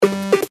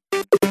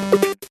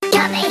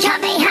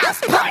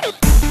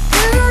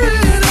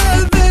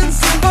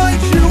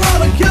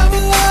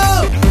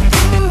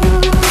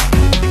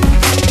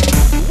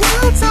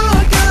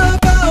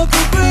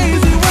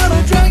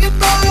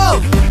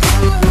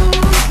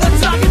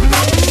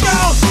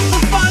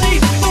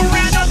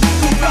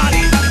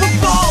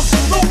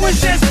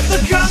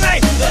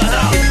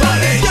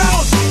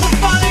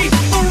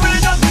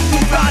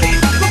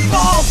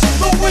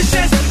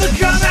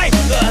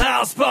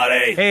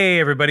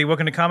everybody.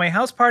 Welcome to Kame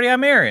House Party.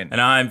 I'm Aaron.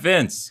 And I'm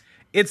Vince.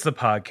 It's the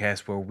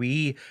podcast where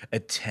we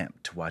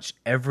attempt to watch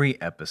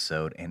every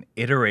episode and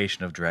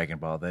iteration of Dragon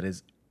Ball that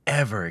has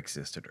ever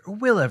existed or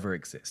will ever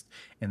exist.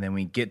 And then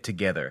we get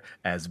together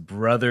as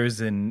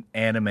brothers in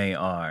anime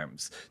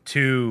arms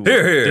to,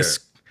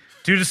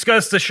 to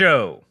discuss the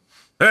show.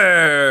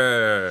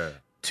 Hey.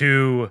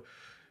 To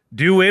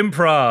do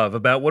improv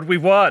about what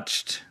we've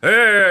watched.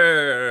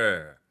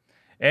 Hey.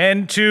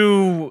 And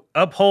to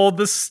uphold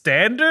the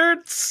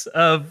standards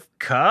of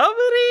comedy?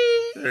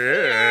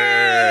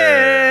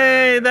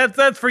 Yay!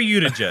 That's for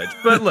you to judge.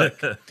 But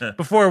look,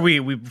 before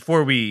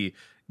we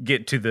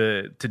get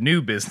to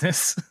new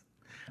business,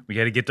 we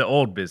got to get to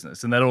old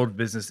business. And that old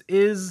business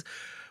is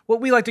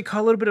what we like to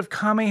call a little bit of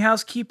Kame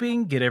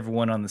housekeeping, get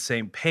everyone on the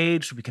same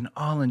page so we can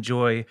all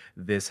enjoy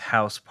this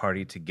house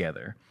party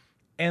together.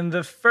 And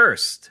the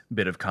first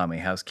bit of Kame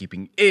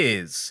housekeeping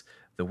is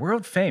the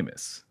world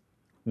famous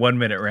 1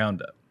 minute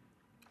roundup.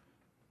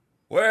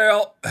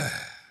 Well,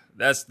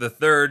 that's the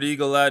third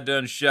eagle I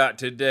done shot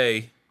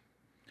today.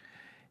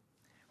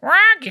 Rock,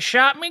 you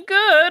shot me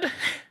good.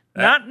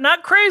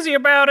 Not crazy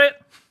about it.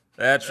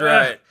 That's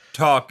right.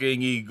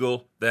 Talking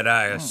eagle that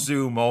I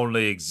assume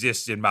only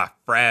exists in my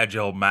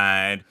fragile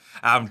mind.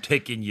 I'm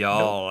taking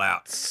y'all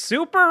out.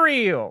 Super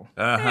real.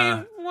 Uh-huh.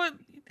 Hey, what?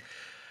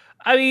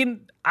 I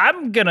mean,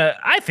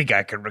 I think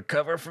I can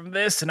recover from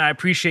this, and I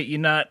appreciate you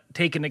not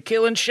taking a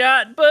killing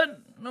shot, but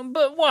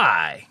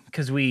why?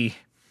 Because we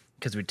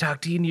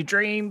talk to you in your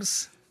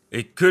dreams?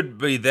 It could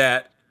be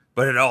that,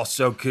 but it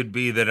also could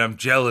be that I'm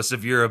jealous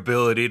of your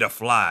ability to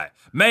fly.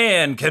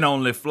 Man can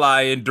only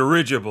fly in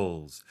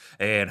dirigibles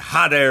and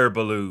hot air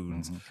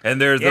balloons. Mm-hmm. And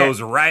there's those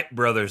Wright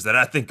brothers that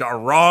I think are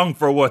wrong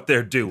for what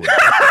they're doing.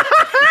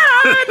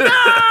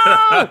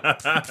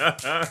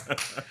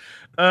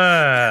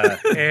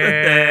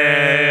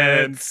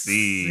 And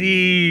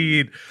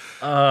seed.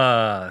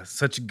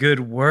 Such good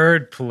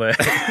wordplay.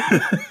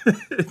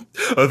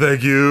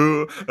 Thank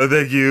you.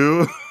 Thank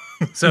you.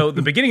 So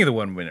the beginning of the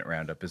 1 minute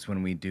roundup is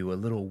when we do a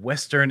little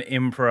Western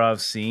improv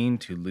scene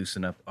to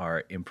loosen up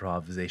our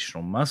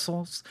improvisational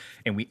muscles.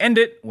 And we end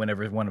it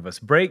whenever one of us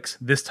breaks.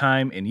 This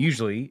time, and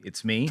usually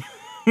it's me,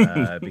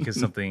 because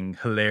something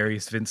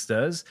hilarious Vince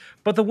does.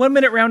 But the 1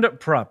 minute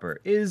roundup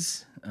proper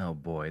is, oh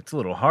boy, it's a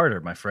little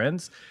harder, my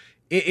friends.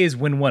 It is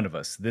when one of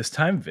us, this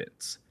time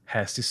Vince,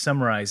 has to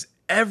summarize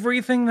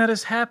everything that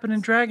has happened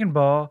in Dragon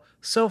Ball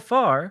so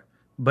far,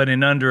 but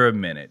in under a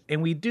minute.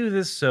 And we do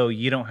this so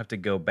you don't have to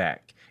go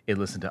back and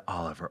listen to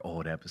all of our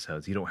old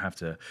episodes. You don't have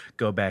to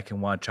go back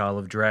and watch all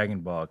of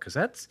Dragon Ball, because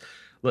that's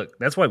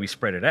why we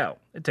spread it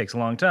out. It takes a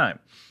long time.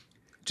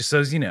 Just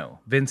so as you know,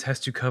 Vince has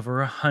to cover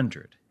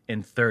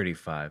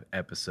 135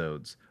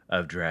 episodes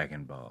of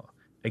Dragon Ball.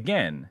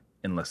 Again,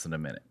 in less than a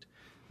minute.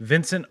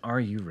 Vincent,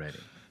 are you ready?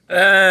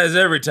 As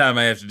every time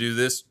I have to do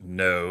this,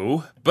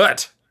 no.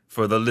 But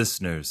for the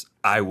listeners,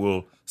 I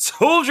will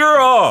soldier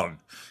on.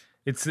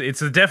 It's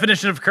the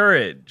definition of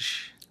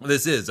courage.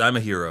 I'm a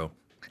hero.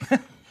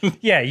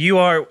 Yeah, you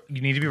are.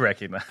 You need to be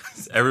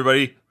recognized.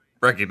 Everybody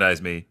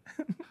recognize me.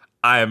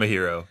 I am a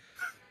hero.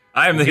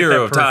 I am the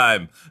hero of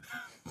time.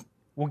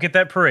 We'll get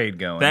that parade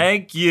going.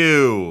 Thank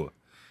you.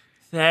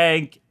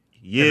 Thank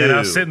you. And then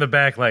I'll sit in the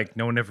back like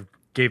no one ever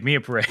gave me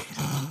a parade.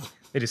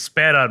 They just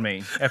spat on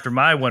me after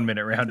my 1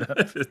 minute roundup.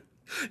 It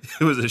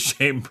was a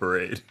shame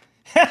parade.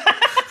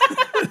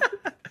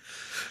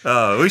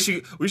 We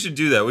should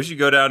do that. We should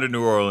go down to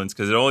New Orleans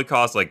because it only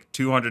costs like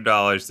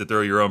 $200 to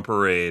throw your own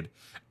parade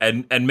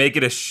and make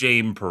it a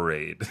shame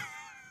parade.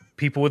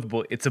 People with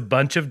it's a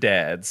bunch of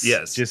dads,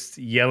 yes, just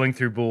yelling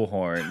through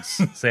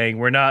bullhorns, saying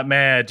we're not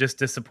mad, just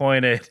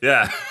disappointed.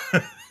 Yeah.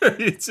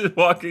 It's just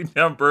walking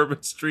down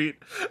Bourbon Street,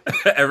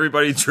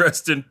 everybody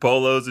dressed in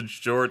polos and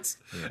shorts.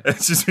 Yeah.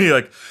 It's just me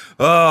like,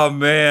 oh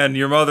man,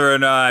 your mother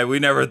and I, we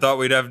never thought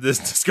we'd have this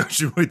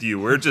discussion with you.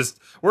 We're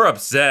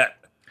upset.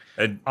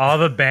 And all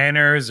the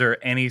banners or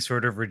any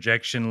sort of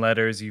rejection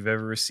letters you've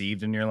ever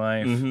received in your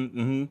life. Mm-hmm,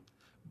 mm-hmm.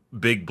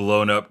 Big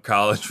blown up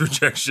college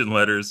rejection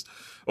letters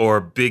or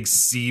big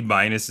C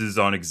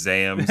minuses on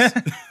exams.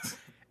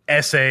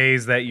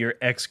 Essays that your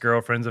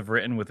ex-girlfriends have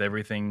written with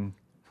everything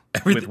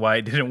with why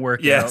it didn't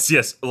work out.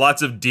 Yes.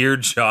 Lots of Dear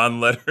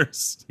John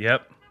letters.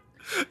 Yep.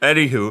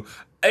 Anywho,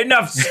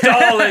 enough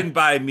stalling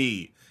by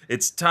me.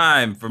 It's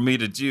time for me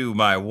to do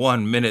my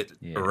 1 minute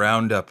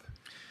roundup.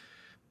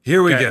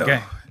 Here we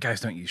go.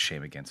 Guys, don't use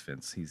shame against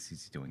Vince.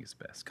 He's doing his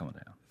best. Come on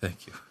down.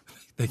 Thank you.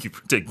 Thank you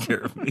for taking care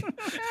of me.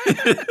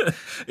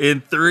 In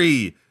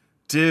 3,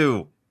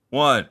 2,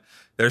 1.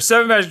 There are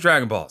 7 Magic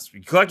Dragon Balls.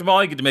 You collect them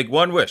all, you get to make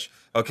one wish.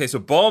 Okay, so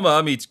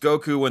Bulma meets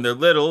Goku when they're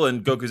little,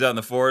 and Goku's out in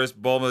the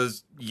forest.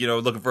 Bulma's,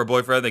 looking for a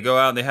boyfriend. They go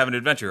out and they have an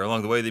adventure.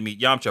 Along the way, they meet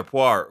Yamcha,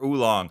 Puar,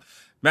 Oolong,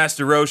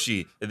 Master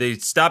Roshi. They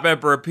stop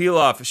Emperor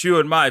Pilaf, Shu,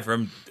 and Mai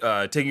from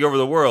taking over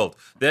the world.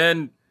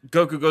 Then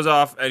Goku goes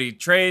off and he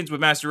trains with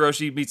Master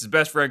Roshi, meets his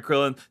best friend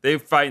Krillin. They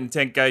fight in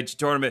Tenkaichi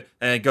tournament,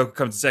 and Goku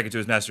comes second to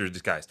his Master of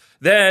Disguise.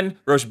 Then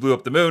Roshi blew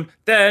up the moon.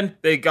 Then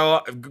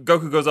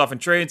Goku goes off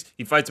and trains.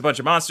 He fights a bunch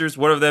of monsters,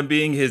 one of them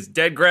being his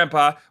dead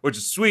grandpa, which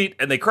is sweet,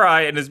 and they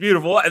cry, and it's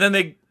beautiful. And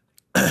then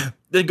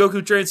then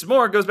Goku trains some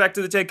more, goes back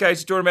to the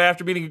Tenkaichi tournament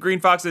after meeting a Green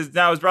Fox that is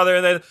now his brother,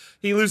 and then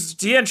he loses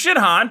to Tien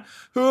Shinhan,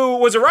 who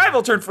was a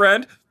rival turned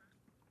friend.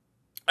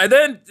 And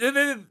then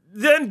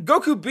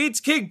Goku beats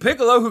King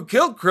Piccolo, who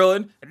killed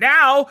Krillin. And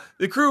now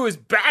the crew is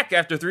back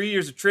after 3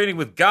 years of training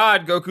with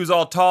God. Goku's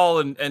all tall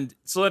and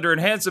slender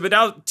and handsome. And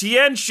now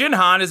Tien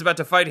Shinhan is about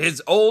to fight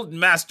his old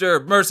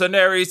master,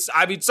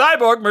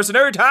 Cyborg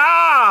Mercenary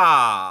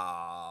Tao.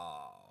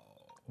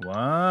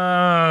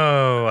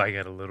 Whoa, I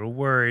got a little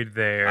worried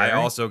there. I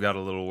also got a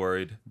little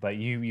worried. But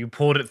you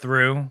pulled it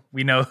through.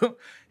 We know.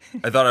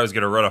 I thought I was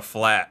going to run a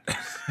flat.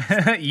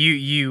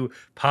 you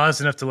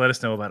paused enough to let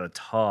us know about a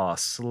tall,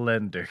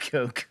 slender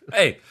Goku.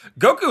 Hey,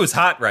 Goku is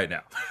hot right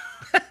now.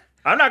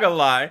 I'm not going to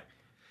lie.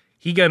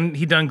 He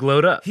done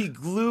glowed up. He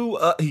grew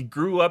up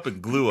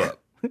and glue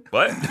up.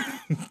 What?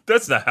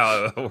 That's not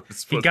how it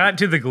was. He got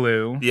to the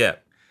glue. Yeah.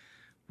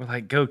 We're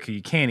like, Goku,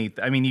 you can't eat.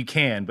 I mean, you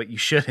can, but you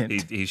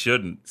shouldn't. He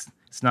shouldn't.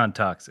 It's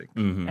non-toxic.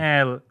 Mm-hmm.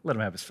 Let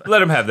him have his fun.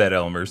 Let him have that,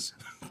 Elmer's.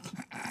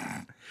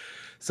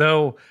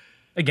 So,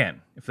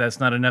 again, if that's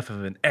not enough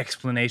of an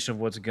explanation of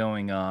what's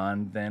going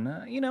on,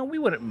 then, we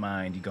wouldn't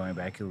mind you going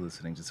back and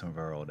listening to some of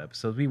our old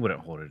episodes. We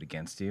wouldn't hold it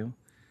against you.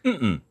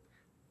 We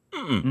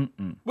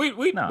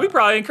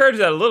probably encourage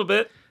that a little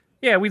bit.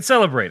 Yeah, we'd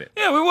celebrate it.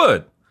 Yeah, we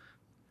would.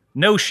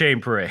 No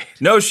shame parade.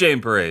 No shame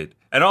parade.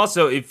 And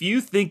also, if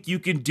you think you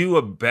can do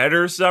a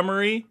better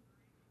summary,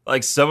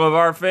 like some of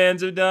our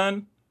fans have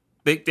done,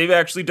 they've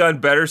actually done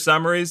better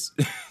summaries,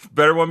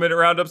 better 1 minute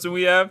roundups than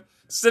we have,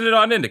 send it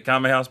on into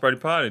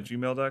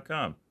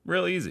kamehousepartypod@gmail.com.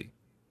 Real easy.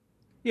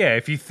 Yeah,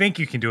 if you think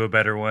you can do a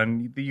better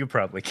one, you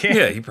probably can.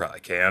 Yeah, you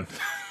probably can.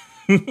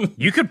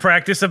 You could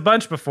practice a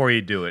bunch before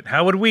you do it.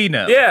 How would we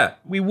know? Yeah.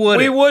 We wouldn't.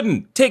 We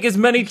wouldn't. Take as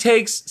many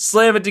takes,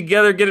 slam it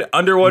together, get it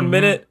under 1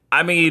 minute.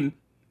 I mean,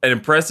 an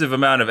impressive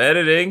amount of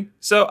editing.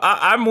 So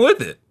I'm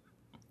with it.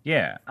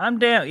 Yeah, I'm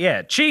down.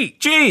 Yeah, cheat.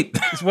 Cheat.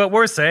 Is what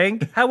we're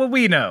saying. How would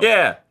we know?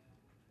 Yeah.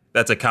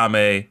 That's a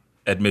Kame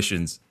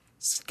admissions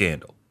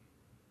scandal.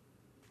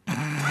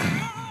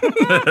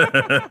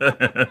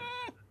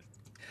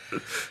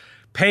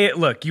 Pay it.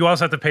 Look, you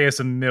also have to pay us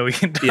 $1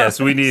 million. Yes,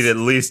 we need at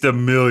least $1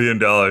 million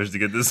to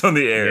get this on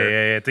the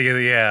air.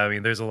 Yeah. I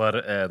mean, there's a lot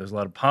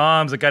of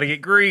palms that got to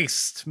get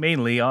greased.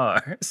 Mainly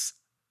ours.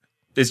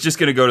 It's just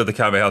going to go to the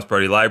Kame House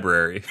Party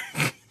library.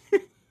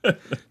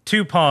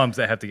 2 palms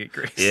that have to get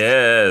greased.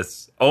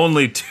 Yes,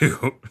 only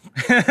 2.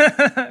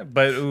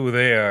 But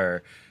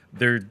they're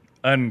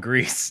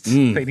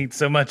ungreased. They need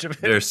so much of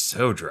it. They're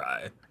so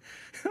dry.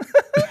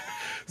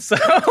 So,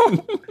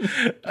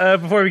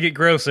 before we get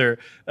grosser,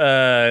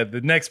 the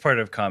next part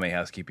of Kame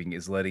Housekeeping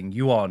is letting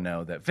you all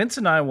know that Vince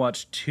and I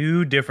watched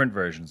 2 different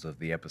versions of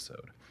the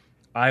episode.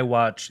 I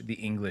watch the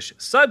English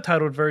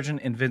subtitled version,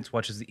 and Vince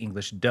watches the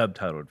English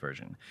dub-titled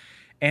version.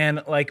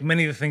 And like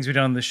many of the things we've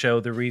done on the show,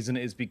 the reason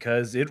is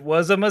because it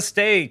was a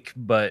mistake.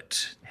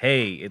 But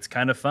hey, it's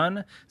kind of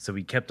fun, so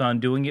we kept on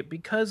doing it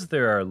because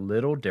there are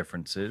little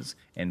differences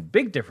and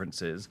big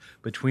differences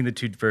between the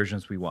 2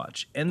 versions we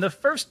watch. And the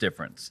first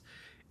difference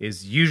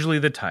is usually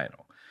the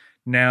title.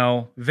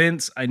 Now,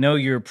 Vince, I know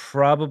you're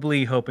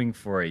probably hoping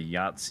for a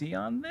Yahtzee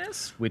on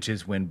this, which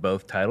is when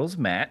both titles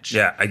match.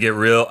 Yeah, I get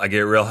real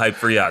hyped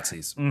for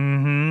Yahtzees.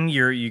 Mm-hmm.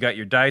 You got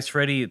your dice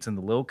ready. It's in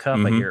the little cup.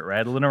 I hear it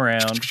rattling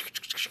around.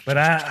 But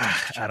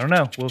I don't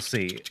know. We'll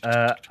see.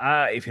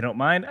 If you don't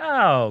mind,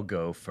 I'll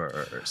go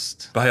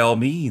first. By all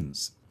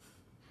means.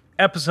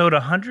 Episode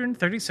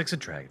 136 of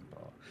Dragon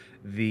Ball.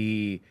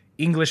 The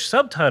English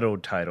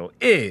subtitled title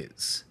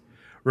is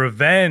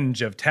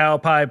Revenge of Tao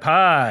Pai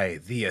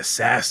Pai, the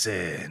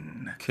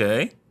Assassin.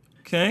 Okay.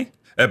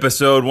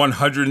 Episode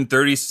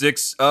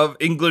 136 of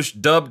English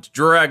dubbed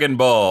Dragon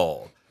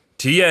Ball.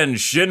 Tien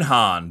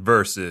Shinhan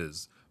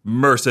versus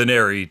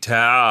Mercenary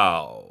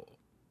Tao.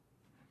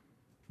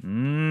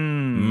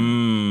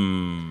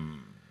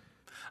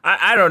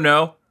 I don't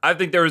know. I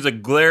think there was a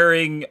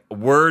glaring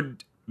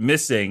word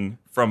missing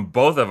from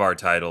both of our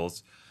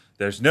titles.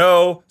 There's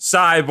no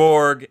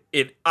Cyborg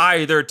in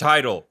either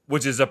title,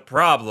 which is a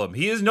problem.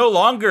 He is no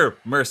longer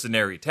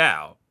Mercenary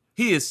Tao.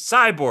 He is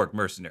Cyborg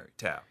Mercenary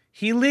Tao.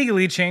 He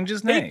legally changed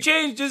his name. He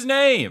changed his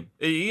name.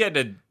 He had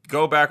to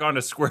go back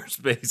onto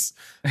Squarespace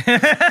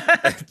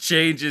and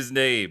change his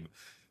name.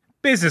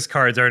 Business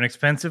cards aren't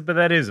expensive, but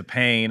that is a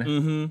pain.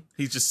 Mm-hmm.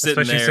 He's just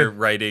sitting there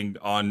writing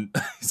on,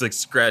 he's like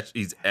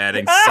he's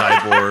adding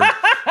Cyborg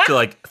to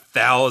like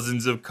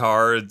thousands of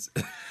cards.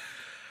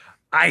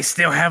 I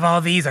still have all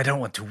these. I don't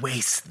want to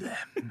waste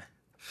them.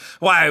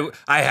 Why,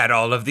 I had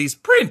all of these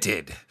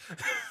printed.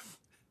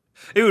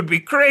 It would be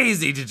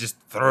crazy to just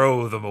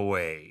throw them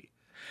away.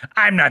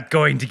 I'm not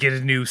going to get a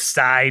new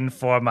sign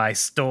for my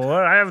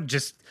store. I'll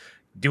just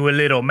do a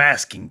little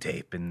masking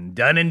tape and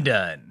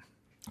done.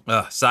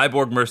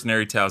 Cyborg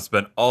Mercenary Tao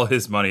spent all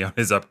his money on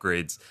his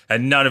upgrades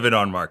and none of it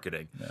on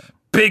marketing.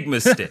 Big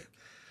mistake.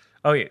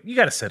 Oh, yeah. You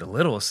got to set a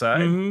little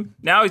aside.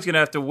 Now he's going to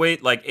have to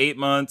wait like 8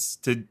 months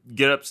to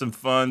get up some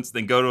funds,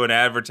 then go to an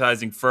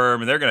advertising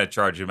firm, and they're going to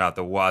charge him out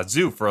the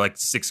wazoo for like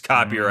 6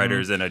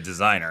 copywriters and a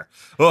designer.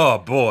 Oh,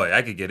 boy,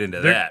 I could get into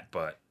that,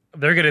 but...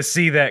 They're going to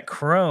see that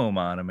chrome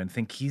on him and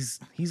think he's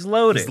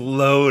loaded. He's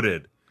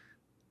loaded.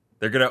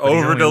 They're going to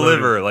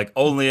over-deliver like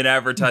only an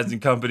advertising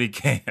company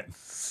can.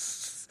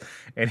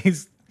 And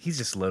he's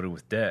just loaded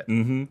with debt.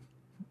 Mm-hmm.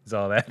 That's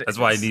all that is. That's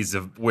why he needs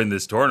to win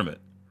this tournament.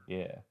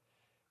 Yeah.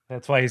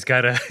 That's why he's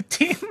got to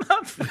team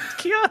up with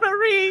Keanu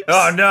Reeves.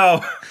 Oh,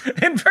 no.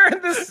 And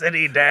burn the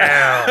city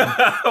down.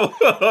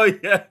 Oh,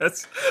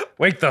 yes.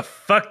 Wake the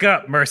fuck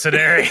up,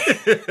 mercenary.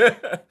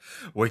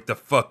 Wake the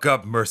fuck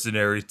up,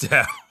 mercenary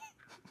town.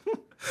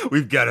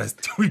 We've got a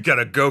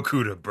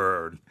Goku to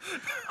burn.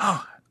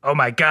 Oh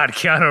my God,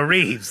 Keanu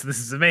Reeves. This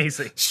is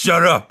amazing.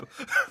 Shut up.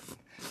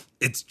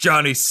 It's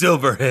Johnny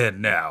Silverhand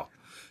now.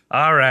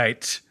 All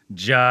right,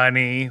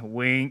 Johnny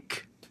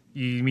Wink.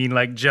 You mean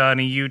like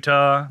Johnny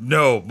Utah?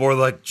 No, more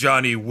like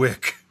Johnny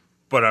Wick.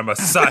 But I have a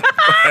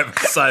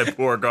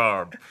cyborg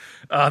arm.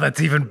 Oh,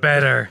 that's even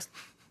better.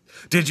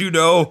 Did you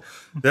know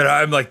that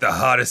I'm like the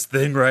hottest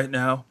thing right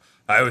now?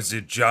 I was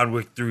in John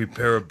Wick 3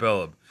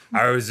 Parabellum.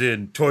 I was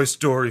in Toy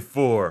Story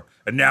 4.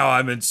 And now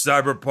I'm in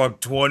Cyberpunk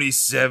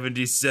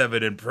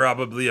 2077. And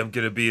probably I'm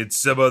going to be in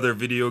some other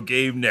video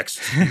game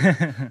next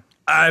year.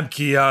 I'm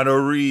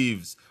Keanu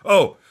Reeves.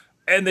 Oh,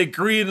 and they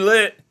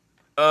greenlit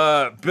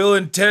Bill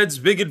and Ted's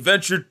Big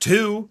Adventure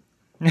 2.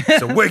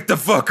 So wake the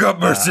fuck up,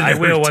 mercenary. I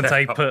will town. once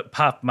I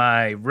pop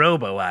my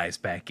Robo eyes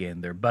back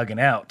in. They're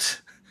bugging out.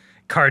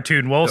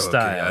 Cartoon wolf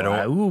style.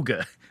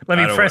 Auga. Let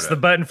me press the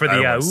button for the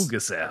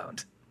auga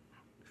sound.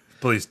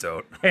 Please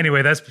don't.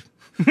 Anyway, that's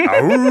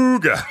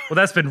Auga. well,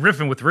 that's been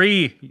Riffing with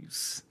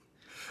Reeves.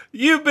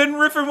 You've been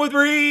riffing with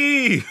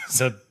Reeves.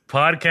 It's a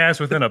podcast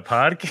within a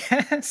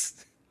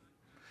podcast.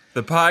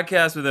 The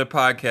podcast within a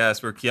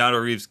podcast where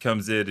Keanu Reeves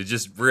comes in and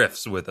just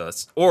riffs with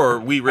us, or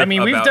we riff.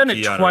 We've done it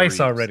Keanu twice Reeves.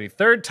 already.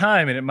 Third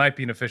time, and it might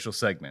be an official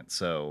segment.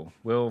 So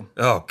we'll.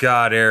 Oh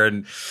God,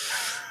 Aaron.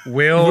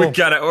 We'll.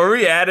 Are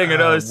we adding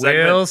another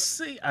segment? We'll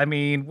see.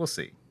 We'll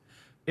see.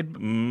 It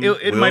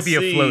we'll might be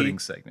see. a floating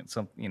segment.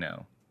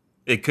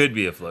 It could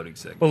be a floating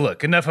segment. Well,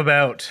 look, enough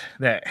about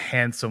that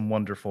handsome,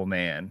 wonderful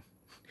man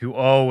who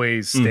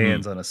always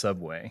stands on a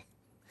subway.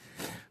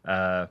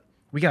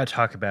 We got to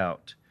talk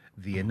about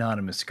the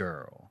anonymous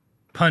girl,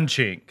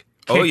 punching,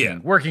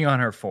 kicking, working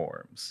on her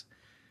forms.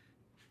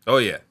 Oh,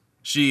 yeah.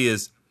 She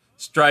is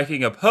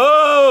striking a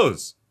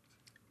pose.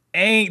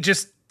 Ain't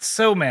just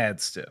so mad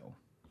still.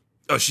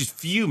 Oh, she's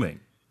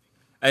fuming.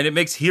 And it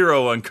makes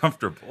Hero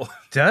uncomfortable.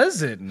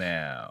 Does it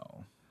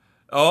now?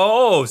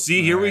 Oh,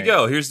 see, here we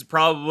go. Here's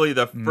probably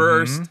the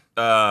first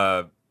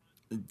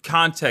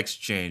context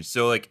change.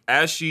 So, like,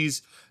 as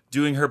she's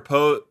doing her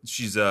pose,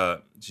 she's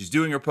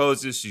doing her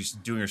poses, she's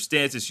doing her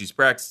stances, she's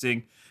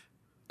practicing.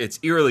 It's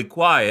eerily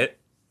quiet,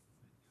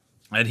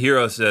 and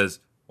Hero says,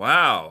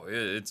 "Wow,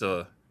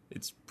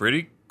 it's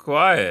pretty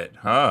quiet,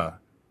 huh?"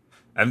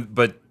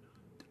 But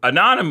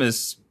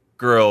anonymous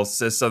girl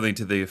says something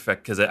to the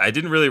effect, because I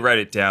didn't really write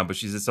it down, but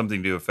she says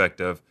something to the effect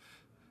of,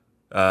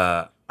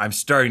 "I'm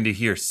starting to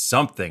hear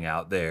something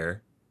out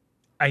there."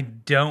 I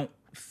don't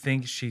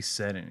think she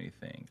said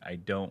anything. I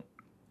don't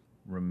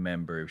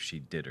remember if she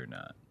did or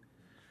not.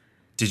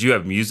 Did you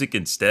have music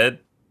instead?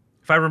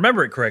 If I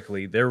remember it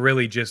correctly, they're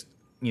really just,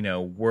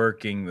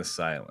 working the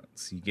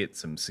silence. You get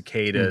some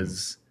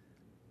cicadas.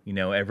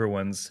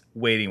 Everyone's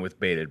waiting with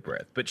bated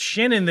breath. But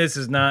Shin in this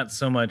is not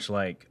so much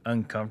like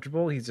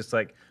uncomfortable. He's just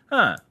like,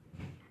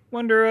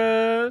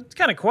 wonder, it's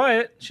kind of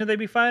quiet. Should they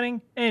be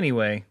fighting?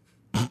 Anyway,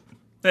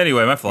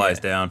 my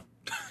fly's down.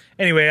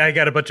 Anyway, I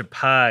got a bunch of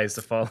pies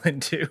to fall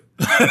into.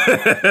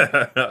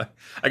 I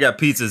got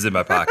pizzas in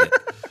my pocket.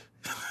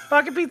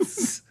 Pocket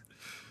pizzas.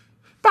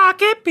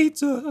 Pocket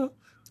pizza.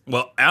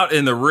 Well, out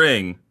in the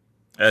ring,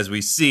 as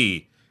we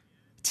see,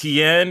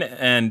 Tien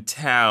and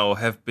Tao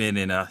have been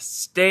in a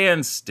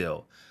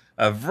standstill,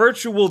 a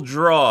virtual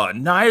draw.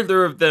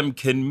 Neither of them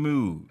can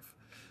move.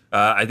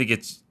 I think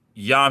it's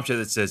Yamcha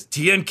that says,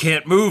 "Tien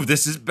can't move.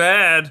 This is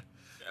bad."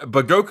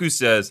 But Goku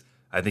says,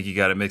 "I think you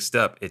got it mixed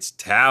up. It's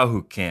Tao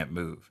who can't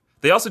move."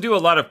 They also do a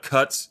lot of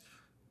cuts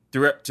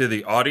direct to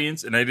the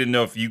audience, and I didn't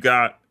know if you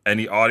got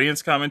any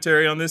audience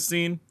commentary on this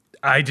scene.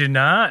 I did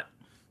not.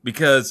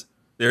 Because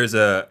there's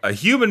a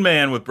human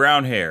man with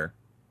brown hair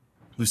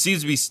who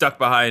seems to be stuck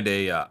behind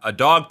a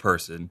dog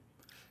person,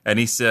 and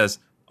he says,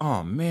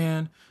 "Oh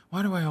man,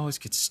 why do I always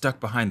get stuck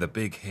behind the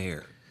big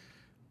hair?"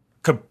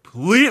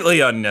 Completely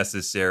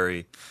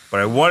unnecessary,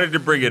 but I wanted to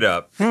bring it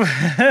up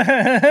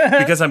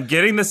because I'm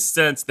getting the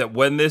sense that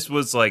when this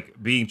was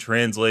like being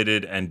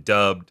translated and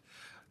dubbed,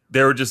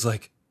 they were just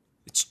like,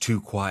 "It's too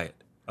quiet.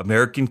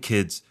 American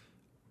kids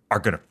are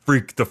gonna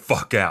freak the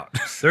fuck out."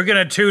 They're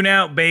gonna tune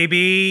out,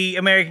 baby.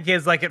 American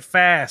kids like it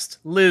fast,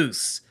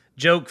 loose,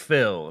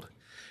 joke-filled.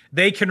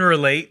 They can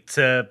relate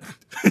to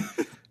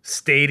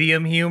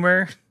stadium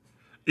humor.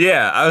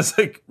 Yeah, I was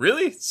like,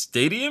 really?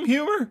 Stadium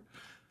humor?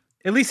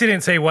 At least he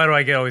didn't say, "Why do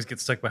I always get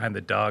stuck behind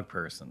the dog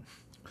person?"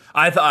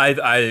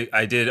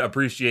 I did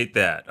appreciate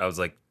that. I was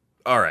like,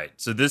 all right,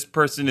 so this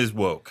person is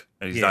woke,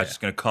 and he's Yeah. not just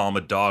going to call him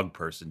a dog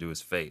person to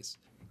his face.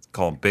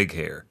 Call him big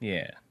hair.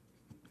 Yeah.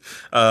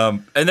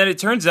 And then it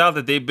turns out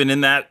that they've been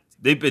in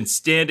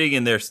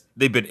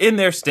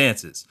their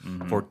stances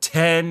for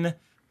 10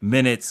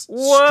 minutes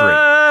What? straight.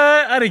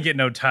 I didn't get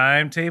no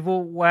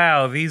timetable.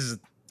 Wow,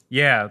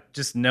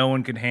 just no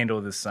one could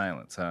handle this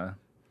silence, huh?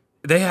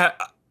 They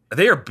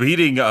are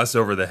beating us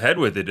over the head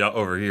with it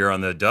over here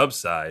on the dub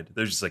side.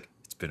 They're just like,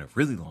 it's been a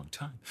really long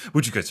time.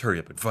 Would you guys hurry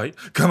up and fight?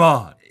 Come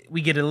on.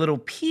 We get a little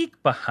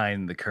peek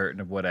behind the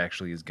curtain of what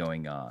actually is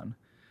going on.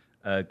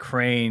 Old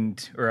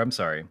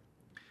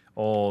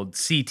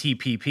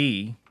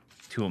CTPP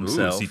to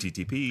himself. Ooh,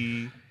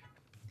 CTTP.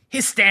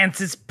 His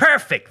stance is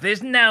perfect.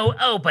 There's no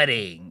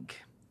opening.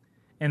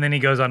 And then he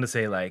goes on to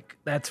say, like,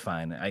 that's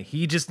fine.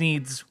 He just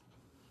needs,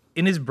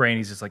 in his brain,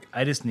 he's just like,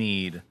 I just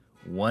need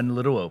one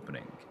little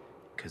opening.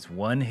 Because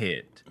one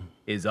hit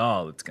is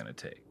all it's going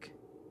to take.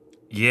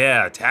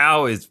 Yeah,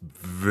 Tao is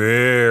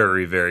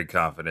very, very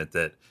confident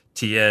that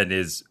Tien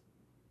has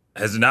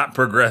not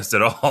progressed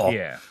at all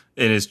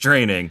in his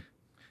training.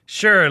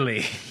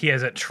 Surely he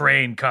hasn't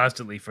trained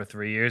constantly for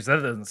 3 years.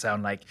 That doesn't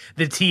sound like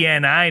the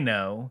Tien I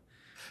know.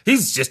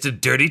 He's just a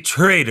dirty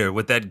traitor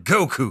with that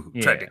Goku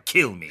who tried to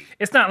kill me.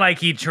 It's not like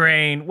he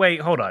trained.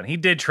 Wait, hold on. He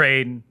did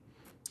train.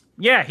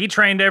 Yeah, he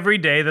trained every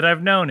day that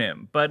I've known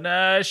him.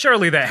 But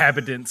surely that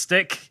habit didn't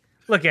stick.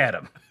 Look at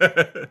him.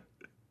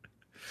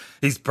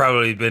 He's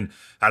probably been,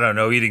 I don't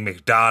know, eating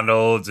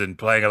McDonald's and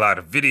playing a lot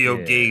of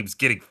video games,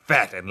 getting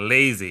fat and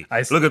lazy.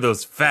 Look at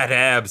those fat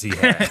abs he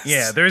has.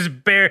 Yeah, Those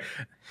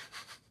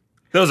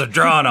are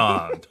drawn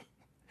on.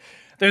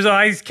 There's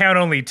I count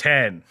only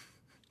 10.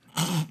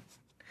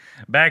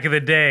 Back in the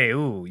day,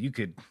 you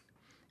could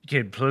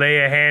play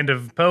a hand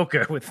of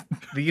poker with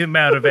the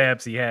amount of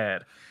abs he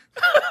had.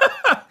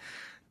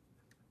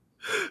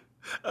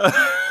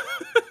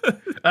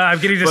 I'm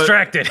getting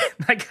distracted.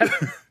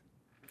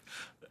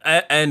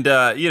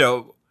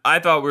 I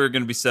thought we were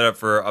going to be set up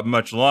for a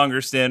much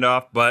longer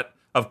standoff, but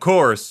of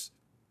course,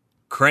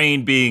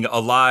 Crane being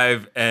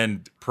alive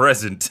and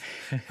present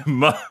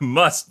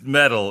must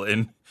meddle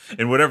in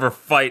whatever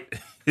fight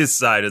his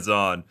side is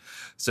on.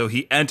 So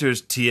he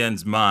enters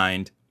Tien's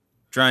mind,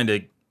 trying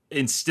to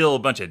instill a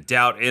bunch of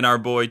doubt in our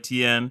boy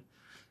Tien.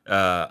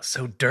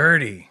 So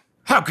dirty.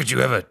 How could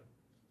you ever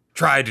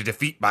try to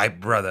defeat my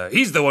brother?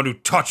 He's the one who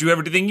taught you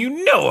everything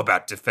you know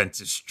about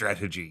defensive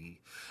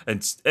strategy.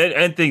 And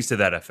things to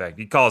that effect.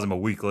 He calls him a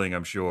weakling,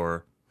 I'm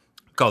sure.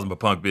 Calls him a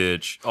punk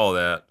bitch, all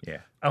that. Yeah.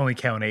 I only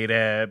count 8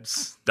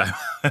 abs. I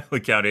only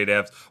count 8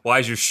 abs. Why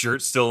is your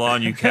shirt still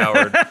on, you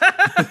coward?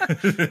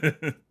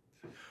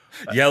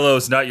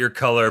 Yellow's not your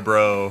color,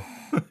 bro.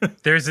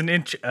 There's an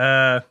inch.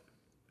 When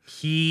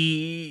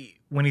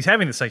he's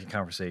having the second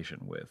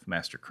conversation with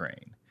Master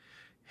Crane,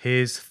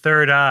 his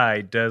third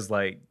eye does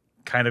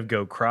kind of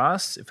go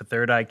cross. If a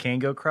third eye can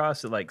go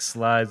cross, it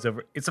slides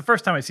over. It's the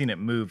first time I've seen it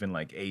move in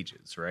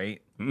ages,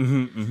 right?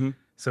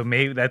 So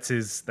maybe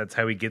that's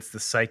how he gets the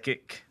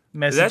psychic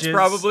messages. That's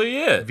probably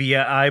it.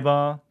 Via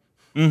eyeball.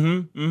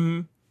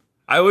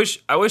 I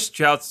wish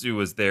Chaozu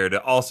was there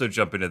to also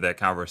jump into that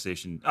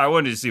conversation. I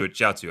wanted to see what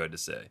Chaozu had to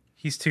say.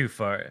 He's too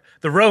far.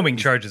 The roaming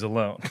charges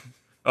alone.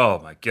 Oh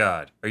my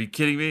god. Are you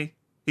kidding me?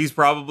 He's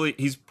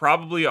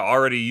probably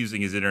already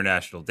using his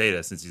international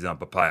data since he's on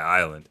Papaya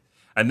Island.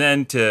 And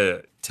then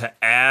to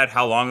add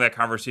how long that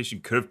conversation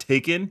could have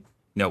taken?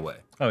 No way.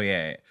 Oh,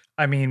 yeah.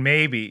 I mean,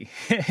 maybe.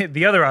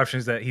 The other option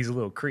is that he's a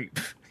little creep.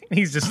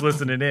 He's just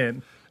listening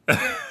in.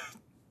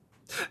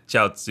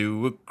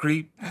 Chaozu a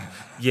creep.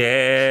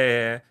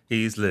 Yeah.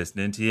 He's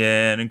listening to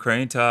Tien and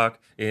Crane talk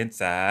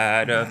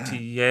inside of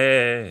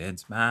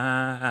Tien's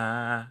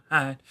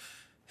mind.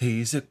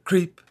 He's a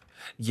creep.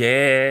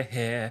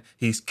 Yeah.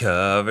 He's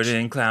covered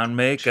in clown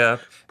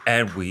makeup.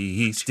 And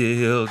we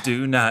still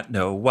do not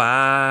know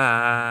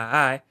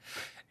why.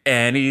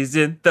 And he's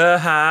in the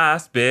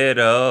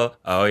hospital.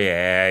 Oh,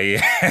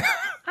 yeah.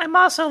 I'm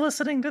also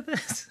listening to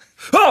this.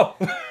 Oh!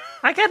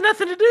 I got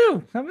nothing to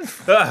do.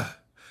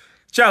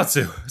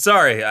 Chaozu,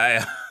 sorry.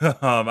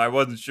 I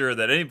wasn't sure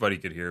that anybody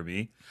could hear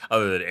me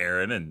other than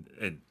Aaron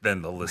and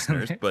then the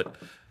listeners. But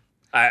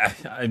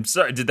I'm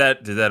sorry. Did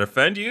that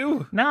offend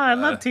you? No, I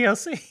love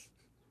TLC.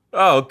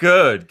 Oh,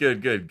 good.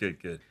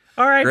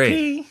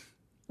 R.I.P.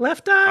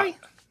 Left Eye.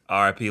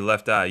 R.I.P.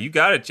 Left Eye. You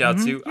got it,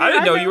 Chaozu. Yeah, I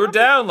didn't know you were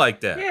down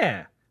like that.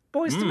 Yeah.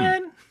 Boys to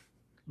Men.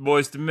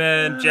 Boys to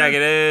Men, Jagged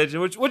Edge.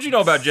 What you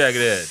know about Jagged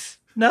Edge?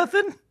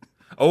 Nothing.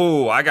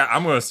 Oh, I'm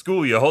going to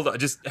school you. Hold on.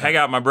 Just hang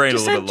out in my brain a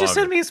little bit longer. Just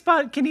send me a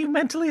spot. Can you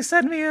mentally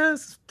send me a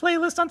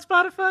playlist on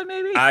Spotify,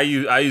 maybe? I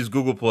use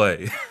Google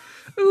Play.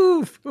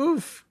 Oof.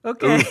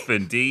 Okay. Oof,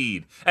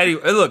 indeed.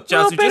 Anyway, look, Chaozu.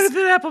 Well, better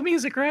than Apple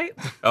Music, right?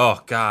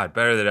 Oh, God.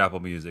 Better than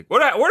Apple Music.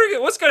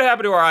 What's going to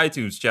happen to our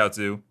iTunes,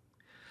 Chaozu?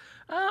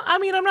 I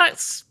mean,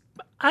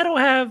 I don't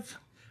have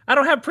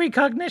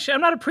precognition.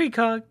 I'm not a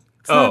precog.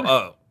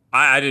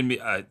 I didn't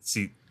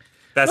see.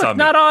 That's Look, on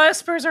me. not all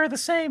espers are the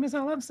same, is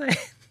all I'm saying.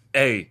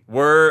 Hey,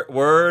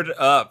 word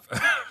up.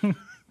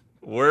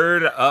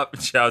 Word up,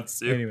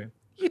 Chaozu. Anyway,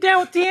 you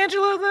down with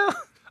D'Angelo, though?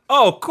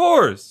 Oh, of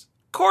course.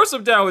 Of course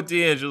I'm down with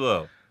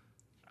D'Angelo.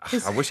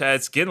 I wish I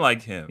had skin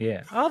like him.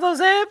 Yeah. All those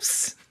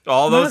abs.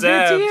 All those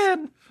Reminds me of abs.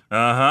 Tien.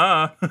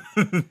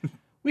 Uh-huh.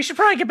 We should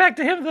probably get back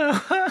to him, though.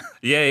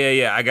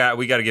 Yeah.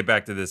 We got to get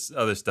back to this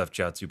other stuff,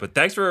 Chaozu. But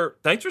thanks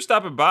for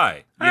stopping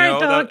by. All right,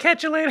 dog.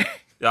 Catch you later.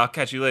 I'll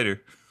catch you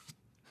later.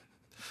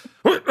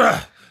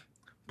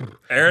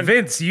 Aaron?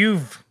 Vince,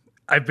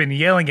 I've been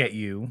yelling at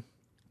you,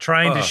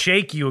 trying to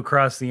shake you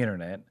across the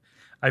internet.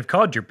 I've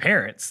called your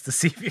parents to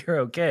see if you're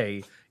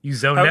okay. You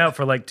zoned out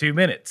for like 2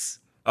 minutes.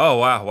 Oh,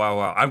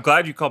 wow. I'm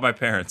glad you called my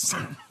parents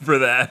for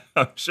that.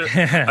 I'm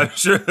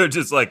sure they're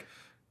just like,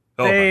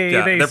 oh my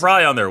God. They're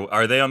probably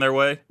are they on their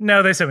way?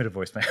 No, they sent me to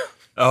voicemail.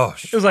 Oh,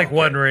 it was like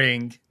one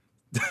ring.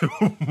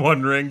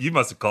 One ring? You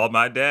must have called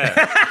my dad.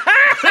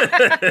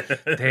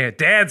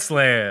 Dad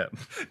slam.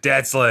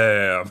 Dad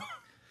slam.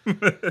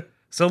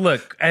 So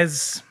look,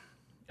 as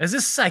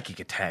this psychic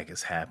attack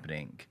is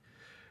happening,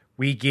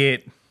 we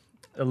get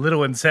a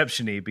little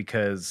inception-y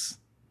because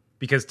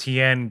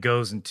Tien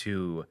goes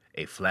into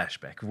a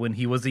flashback when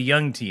he was a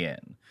young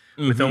Tien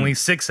with only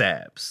 6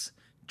 abs,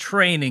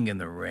 training in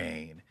the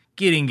rain,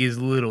 getting his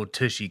little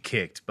tushy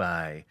kicked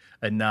by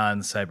a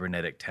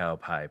non-cybernetic Tao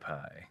Pai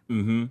Pai.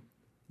 Mm-hmm.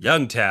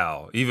 Young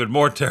Tao, even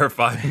more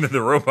terrifying than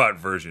the robot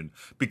version.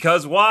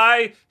 Because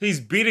why? He's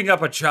beating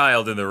up a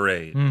child in the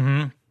rain.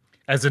 Mm-hmm.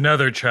 As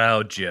another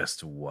child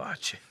just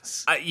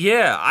watches.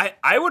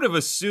 I would have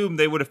assumed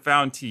they would have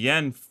found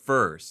Tien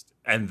first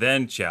and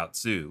then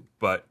Chaozu.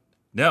 But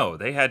no,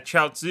 they had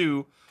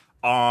Chaozu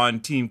on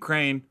Team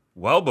Crane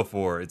well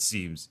before, it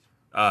seems,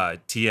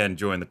 Tien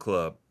joined the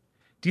club.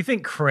 Do you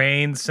think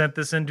Crane sent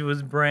this into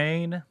his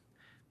brain?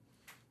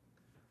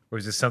 Or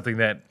is this something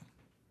that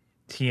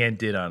Tien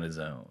did on his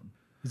own?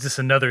 Is this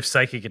another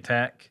psychic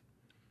attack?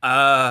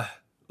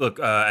 Look,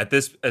 at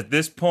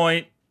this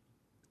point,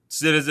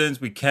 citizens,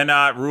 we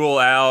cannot rule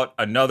out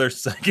another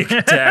psychic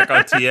attack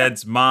on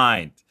Tien's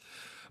mind.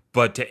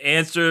 But to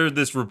answer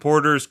this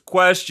reporter's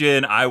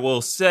question, I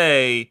will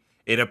say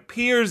it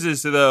appears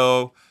as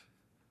though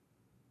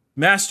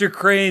Master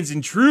Crane's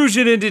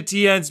intrusion into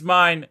Tien's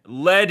mind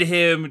led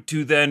him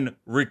to then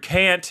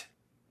recant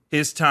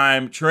his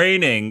time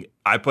training.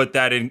 I put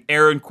that in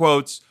Aaron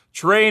quotes,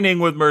 training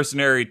with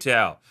Mercenary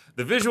Tao.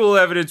 The visual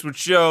evidence would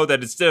show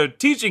that instead of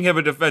teaching him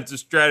a defensive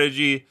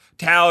strategy,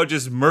 Tao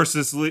just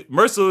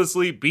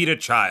mercilessly beat a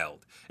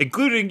child,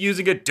 including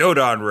using a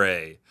Dodon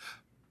Ray.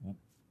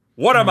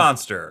 What a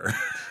monster.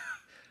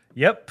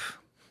 Yep.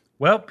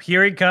 Well,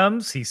 here he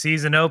comes. He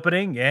sees an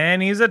opening,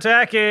 and he's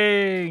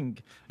attacking.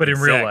 But in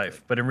real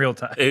life, but in real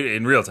time.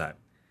 In real time.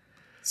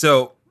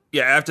 So,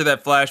 yeah, after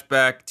that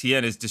flashback,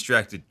 Tien is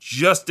distracted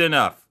just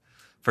enough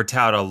for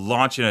Tao to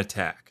launch an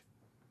attack.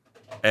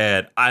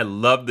 And I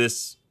love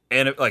this.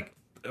 And like,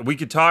 we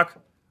could talk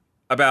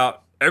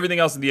about everything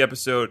else in the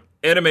episode.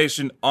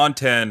 Animation on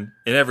 10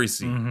 in every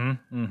scene.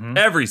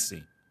 Every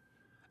scene.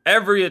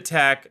 Every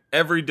attack,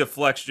 every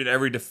deflection,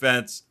 every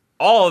defense,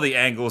 all of the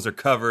angles are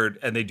covered,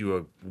 and they do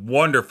a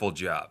wonderful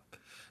job.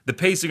 The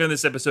pacing on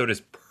this episode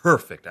is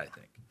perfect, I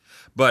think.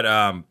 But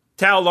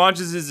Tao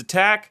launches his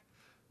attack.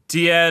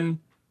 Tien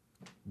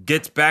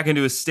gets back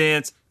into his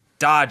stance,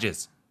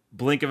 dodges,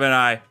 blink of an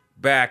eye,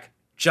 back,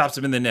 chops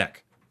him in the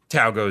neck.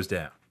 Tao goes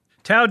down.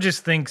 Tao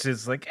just thinks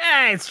it's like,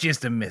 it's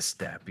just a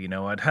misstep. You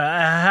know what?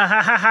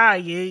 Ha.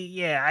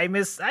 Yeah, I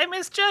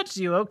misjudged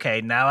you.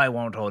 Okay, now I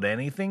won't hold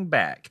anything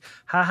back.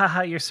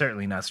 Ha. You're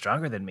certainly not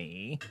stronger than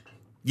me.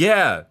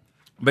 Yeah,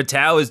 but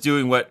Tao is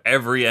doing what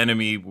every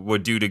enemy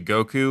would do to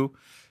Goku,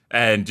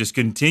 and just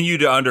continue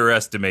to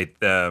underestimate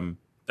him.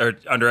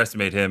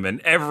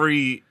 And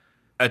every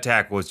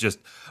attack was just,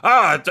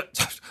 I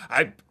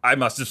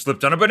must have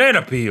slipped on a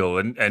banana peel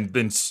and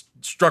been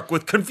struck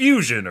with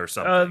confusion or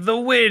something. The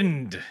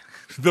wind.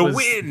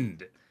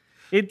 Wind.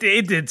 It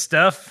did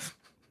stuff.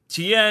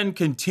 Tien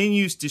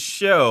continues to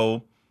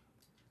show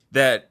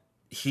that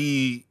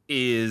he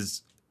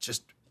is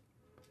just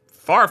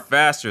far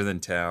faster than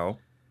Tao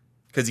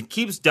because he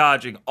keeps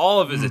dodging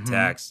all of his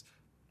attacks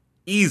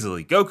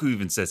easily. Goku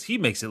even says he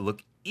makes it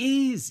look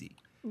easy.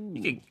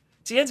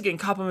 Tien's getting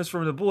compliments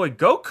from the boy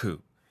Goku.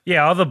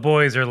 Yeah, all the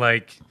boys are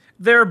like,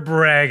 they're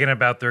bragging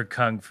about their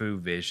kung fu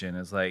vision.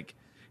 It's like,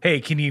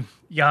 hey,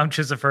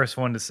 Yamcha's the first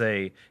one to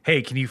say,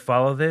 hey, can you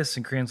follow this?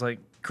 And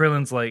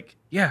Krillin's like,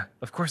 yeah,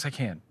 of course I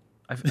can.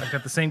 I've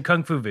got the same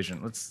kung fu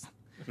vision. Let's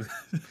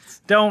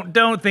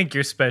don't think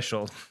you're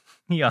special,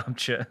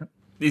 Yamcha.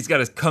 He's got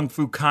his kung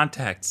fu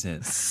contacts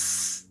in.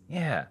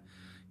 Yeah,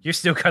 you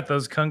still got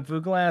those kung fu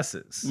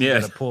glasses. Yeah,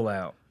 you gotta pull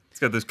out. He's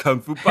got those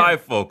kung fu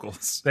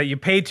bifocals that you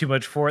paid too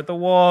much for at the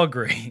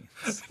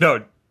Walgreens.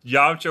 No,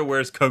 Yamcha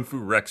wears kung fu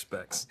rec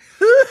specs,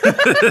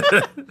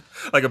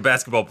 like a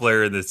basketball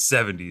player in the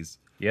 70s.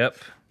 Yep,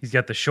 he's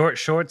got the short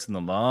shorts and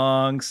the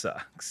long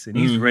socks, and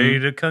he's ready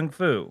to kung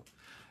fu.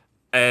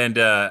 And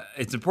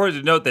it's important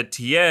to note that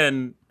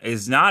Tien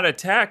is not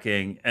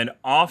attacking and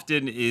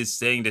often is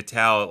saying to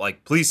Tao,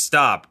 like, please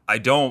stop.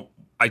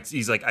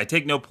 He's like, I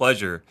take no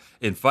pleasure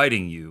in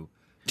fighting you,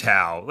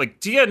 Tao. Like,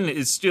 Tien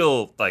is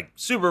still, like,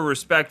 super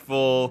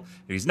respectful.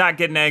 He's not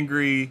getting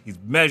angry. He's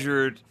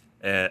measured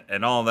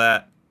and all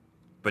that.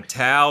 But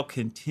Tao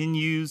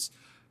continues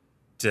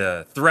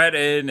to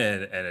threaten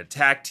and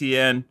attack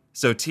Tien.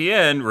 So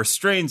Tien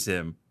restrains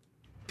him.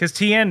 Because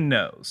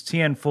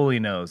Tien fully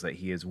knows that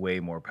he is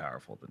way more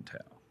powerful than Tao.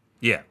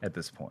 Yeah. At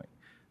this point.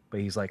 But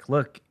he's like,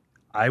 look,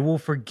 I will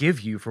forgive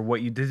you for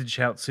what you did to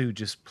Chaozu.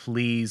 Just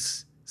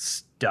please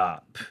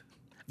stop.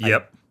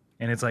 Yep.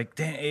 And it's like,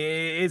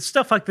 it's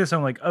stuff like this.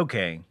 I'm like,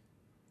 okay,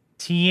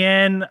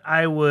 Tien,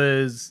 I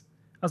was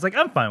like,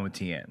 I'm fine with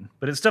Tien.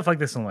 But it's stuff like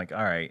this. I'm like,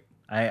 all right,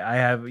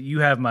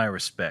 you have my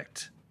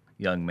respect,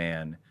 young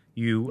man.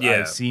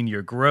 I've seen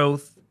your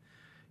growth.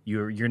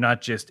 You're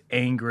not just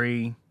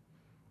angry.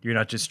 You're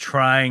not just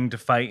trying to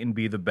fight and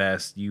be the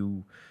best.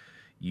 You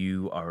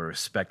are a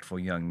respectful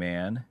young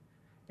man,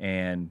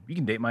 and you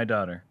can date my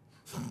daughter.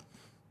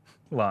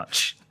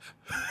 Launch.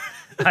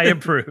 I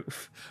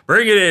approve.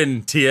 Bring it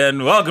in,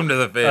 Tien. Welcome to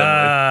the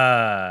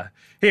family.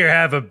 Here,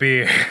 have a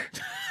beer.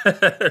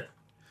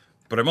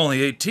 But I'm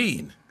only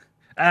 18.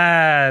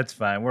 It's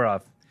fine. We're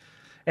off.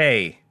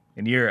 Hey,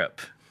 in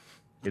Europe,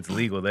 it's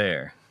legal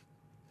there.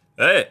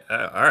 Hey,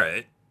 all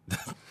right.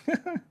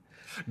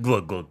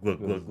 Glug, glug, glug,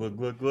 glug, glug,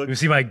 glug, glug. You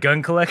see my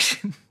gun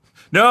collection?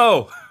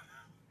 No.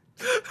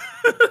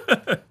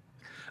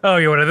 Oh,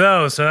 you're one of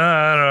those, huh?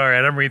 All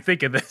right, I'm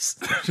rethinking this.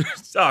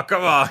 Oh,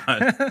 come on.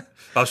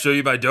 I'll show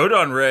you my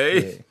Dodon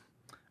Ray. Yeah.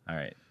 All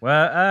right.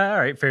 Well, all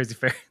right. Fair.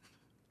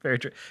 Fair.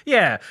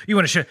 Yeah. You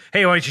want to show?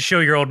 Hey, why don't you show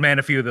your old man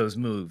a few of those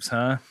moves,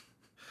 huh?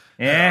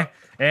 Yeah.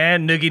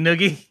 And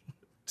noogie.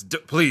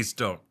 Please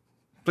don't.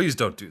 Please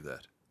don't do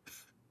that.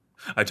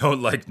 I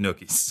don't like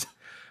noogies.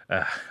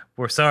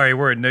 We're sorry.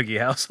 We're a noogie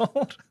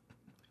household.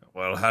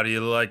 Well, how do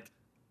you like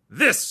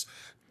this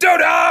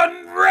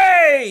Dodon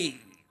Ray?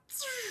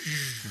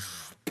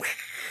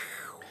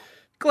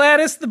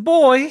 Gladys the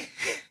boy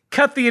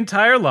cut the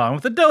entire lawn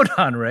with a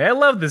Dodon Ray. I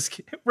love this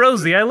kid.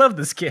 Rosie, I love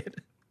this kid.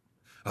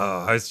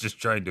 Oh, I was just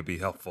trying to be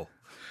helpful.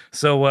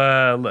 So,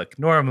 look,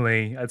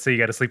 normally I'd say you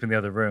got to sleep in the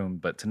other room,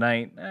 but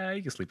tonight,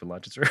 you can sleep in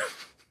Launch's room.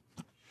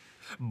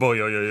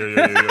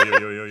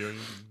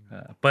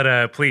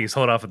 But please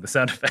hold off on the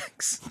sound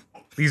effects.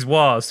 These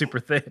walls super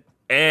thin.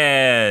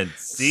 And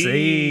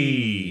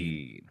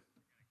scene.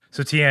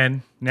 So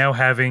Tien, now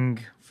having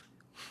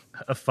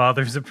a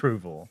father's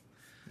approval,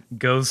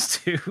 goes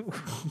to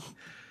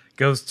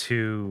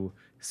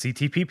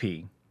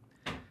CTPP,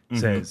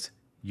 says,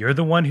 "You're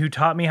the one who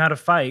taught me how to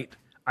fight.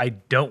 I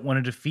don't want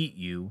to defeat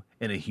you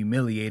in a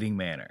humiliating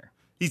manner."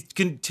 He's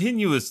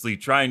continuously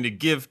trying to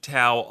give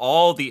Tao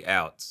all the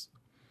outs.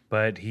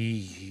 But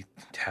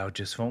Tao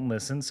just won't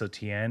listen, so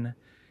Tien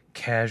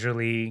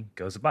casually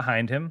goes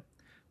behind him,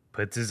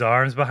 puts his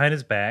arms behind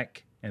his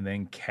back, and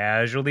then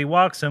casually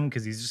walks him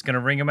because he's just going to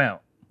ring him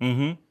out.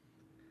 Mm-hmm.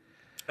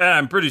 And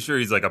I'm pretty sure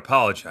he's, like,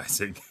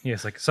 apologizing. Yeah,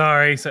 it's like,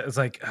 sorry. So it's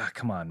like,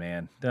 come on,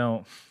 man.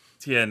 Don't.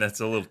 Tien, that's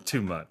a little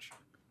too much.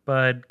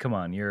 Bud, come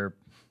on. You're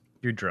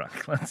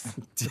drunk. Let's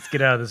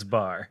get out of this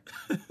bar.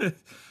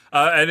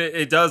 And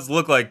it does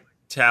look like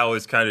Tao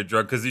is kind of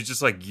drunk because he's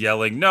just like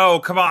yelling, "No,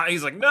 come on!"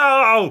 He's like,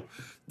 "No,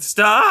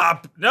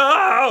 stop,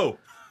 no!"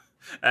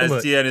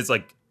 As Tien is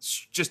like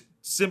just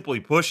simply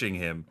pushing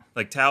him.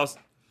 Like Tao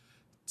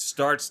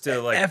starts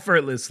to like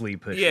effortlessly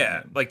push.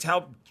 Yeah, him. like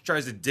Tao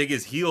tries to dig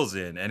his heels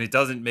in, and it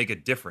doesn't make a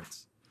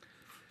difference.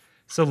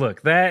 So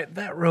look,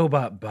 that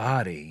robot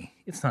body,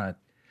 it's not.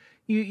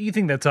 You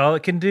think that's all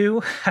it can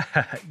do?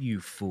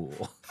 You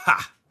fool!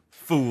 Ha!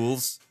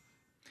 Fools!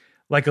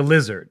 Like a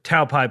lizard,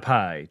 Tao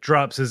Pai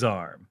drops his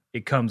arm.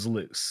 It comes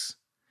loose.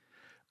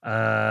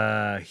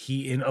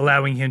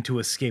 Allowing him to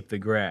escape the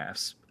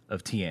grasp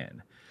of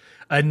Tien.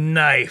 A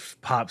knife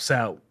pops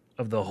out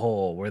of the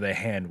hole where the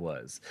hand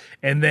was,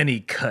 and then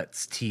he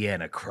cuts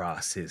Tien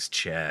across his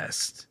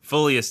chest.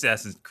 Fully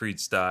Assassin's Creed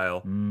style.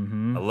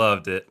 Mm-hmm. I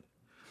loved it.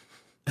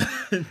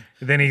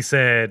 Then he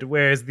said,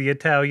 "Where's the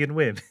Italian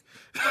women?"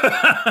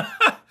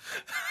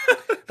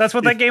 That's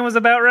what that game was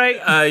about, right?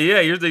 Yeah,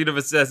 you're thinking of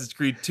Assassin's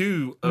Creed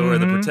 2, where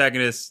the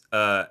protagonist,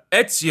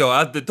 Ezio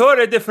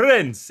Auditore de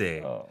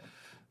Firenze,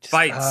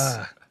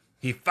 fights.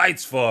 He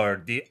fights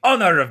for the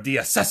honor of the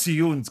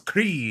Assassin's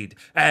Creed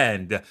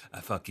and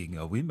fucking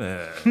a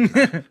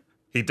women.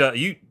 He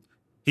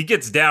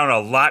gets down a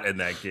lot in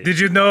that game. Did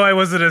you know I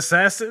was an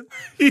assassin?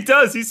 He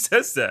does. He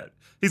says that.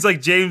 He's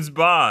like James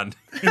Bond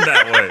in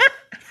that way.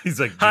 He's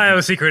like, "Hi, I'm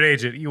a secret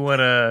agent. You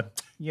wanna,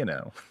 You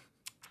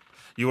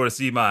want to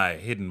see my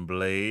hidden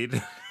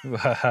blade?"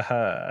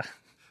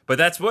 But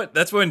that's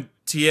when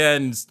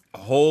Tien's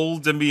whole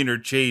demeanor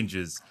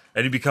changes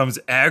and he becomes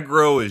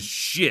aggro as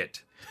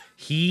shit.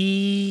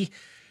 I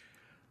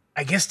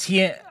guess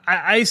Tien,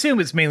 I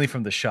assume it's mainly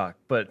from the shock,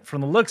 but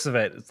from the looks of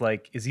it, it's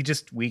like, is he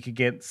just weak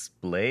against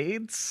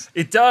blades?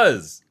 It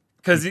does.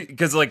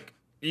 Because like,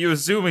 you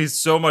assume he's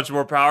so much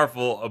more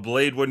powerful, a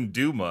blade wouldn't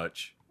do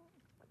much.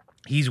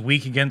 He's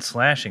weak against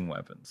slashing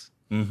weapons.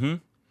 Mm-hmm.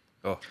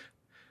 Oh, put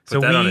So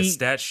that on we- a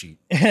stat sheet.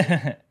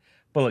 But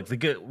look,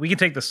 we can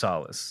take the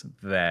solace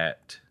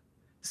that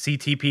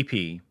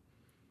CTPP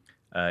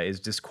is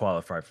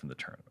disqualified from the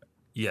tournament.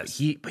 Yes.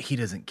 But he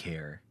doesn't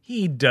care.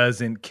 He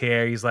doesn't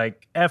care. He's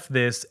like, F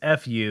this,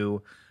 F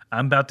you.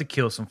 I'm about to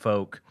kill some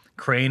folk.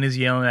 Crane is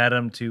yelling at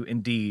him to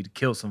indeed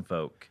kill some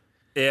folk.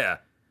 Yeah.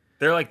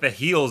 They're like the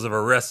heels of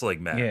a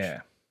wrestling match.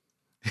 Yeah.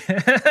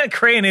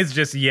 Crane is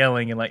just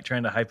yelling and like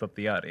trying to hype up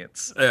the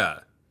audience. Yeah.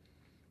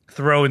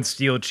 Throwing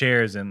steel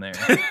chairs in there.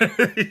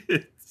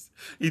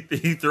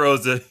 he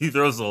throws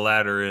a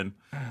ladder in.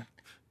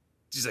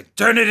 She's like,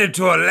 turn it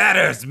into a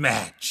ladders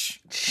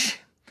match.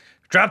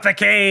 Drop the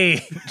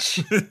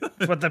cage.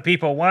 That's what the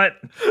people want.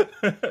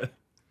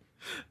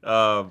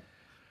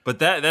 But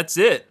that's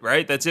it,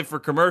 right? That's it for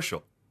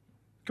commercial.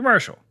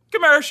 Commercial.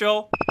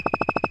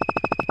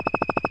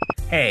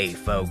 Hey,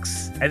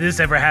 folks. Has this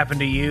ever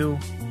happened to you?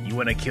 You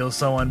want to kill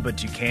someone,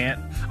 but you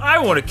can't? I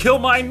want to kill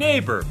my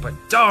neighbor, but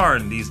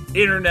darn these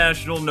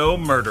international no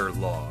murder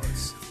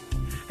laws.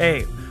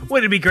 Hey,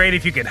 wouldn't it be great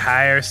if you could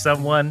hire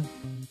someone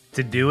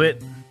to do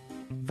it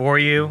for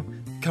you?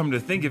 Come to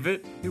think of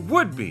it, it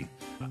would be.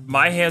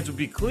 My hands would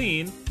be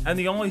clean, and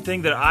the only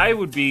thing that I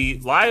would be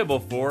liable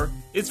for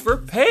is for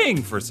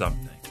paying for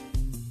something.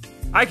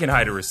 I can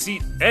hide a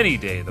receipt any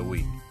day of the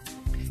week.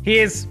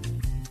 It's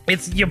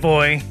your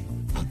boy,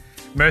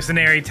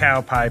 Mercenary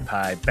Tao Pai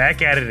Pai,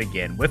 back at it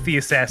again with the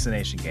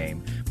assassination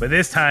game. But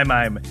this time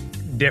I'm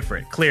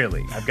different,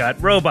 clearly. I've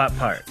got robot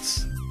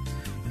parts.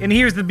 And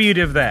here's the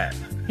beauty of that.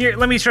 Here,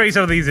 let me show you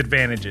some of these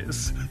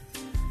advantages.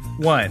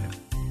 1,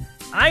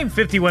 I'm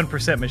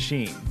 51%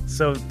 machine,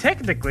 so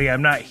technically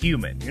I'm not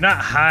human. You're not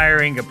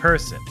hiring a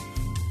person.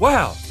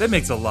 Wow, that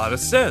makes a lot of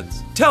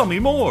sense. Tell me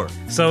more.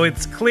 So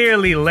it's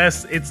clearly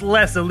less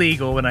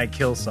illegal when I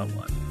kill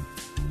someone.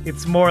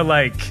 It's more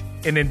like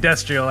an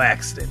industrial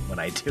accident when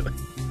I do it.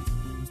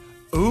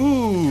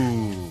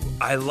 Ooh,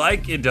 I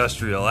like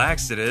industrial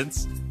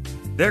accidents.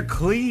 They're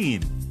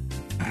clean.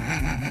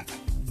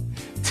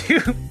 2,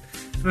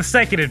 the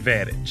second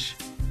advantage.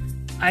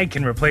 I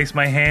can replace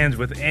my hands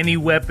with any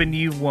weapon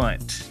you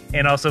want,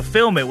 and also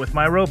film it with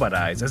my robot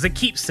eyes as a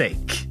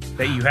keepsake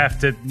that you have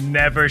to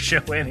never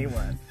show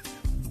anyone.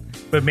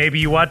 But maybe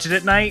you watch it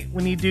at night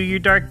when you do your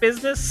dark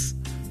business?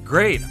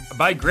 Great.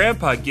 My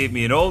grandpa gave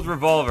me an old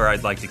revolver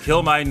I'd like to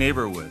kill my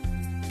neighbor with.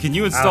 Can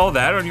you install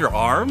that on your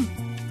arm?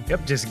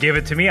 Yep, just give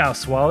it to me, I'll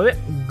swallow it.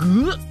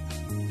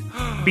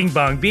 Bing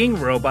bong bing,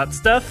 robot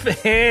stuff,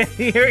 and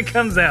here it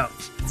comes out.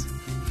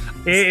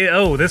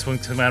 Oh, this one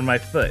came out of my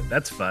foot.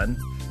 That's fun.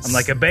 I'm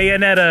like a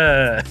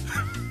bayonetta.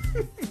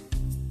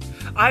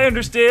 I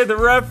understand the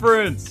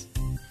reference.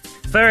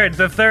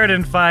 The third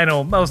and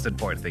final, most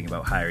important thing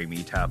about hiring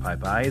me, Tao Pai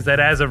Pai, is that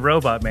as a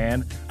robot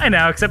man, I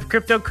now accept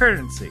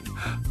cryptocurrency.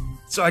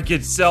 So I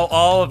could sell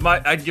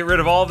I'd get rid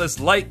of all this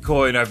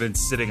Litecoin I've been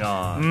sitting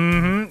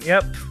on.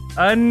 Yep.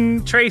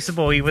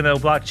 Untraceable, even though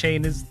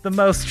blockchain is the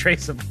most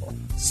traceable.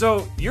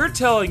 So you're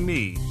telling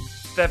me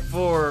that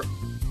for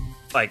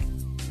like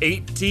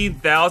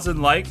 18,000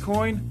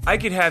 Litecoin, I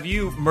could have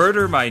you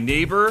murder my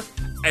neighbor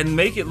and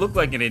make it look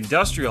like an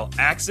industrial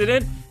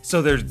accident,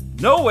 so there's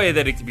no way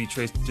that it can be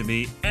traced to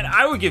me, and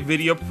I would get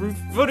video proof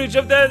footage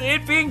of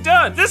it being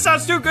done. This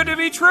sounds too good to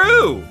be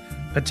true.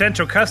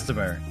 Potential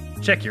customer,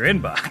 check your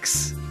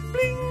inbox.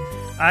 Bling.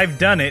 I've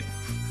done it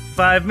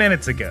 5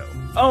 minutes ago.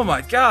 Oh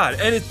my god,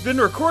 and it's been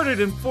recorded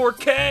in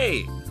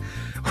 4K.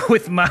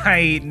 With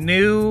my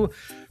new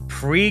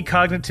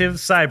precognitive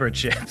cyber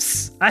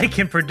chips, I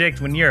can predict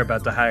when you're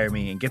about to hire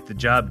me and get the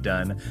job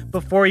done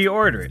before you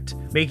order it,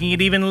 making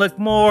it even look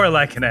more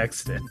like an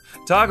accident.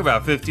 Talk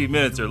about 15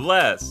 minutes or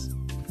less.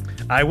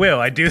 I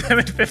will. I do them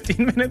in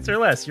 15 minutes or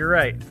less. You're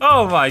right.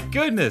 Oh my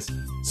goodness.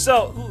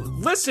 So,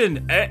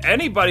 listen,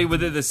 anybody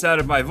within the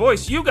sound of my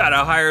voice, you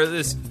gotta hire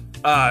this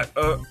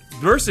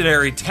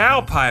mercenary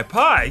Tao Pai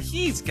Pai.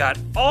 He's got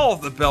all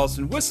the bells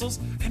and whistles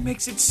and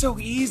makes it so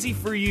easy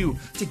for you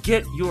to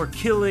get your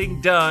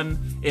killing done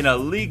in a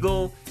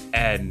legal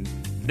and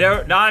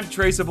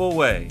non-traceable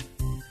way.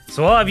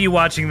 So all of you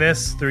watching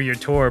this through your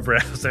Tor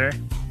browser,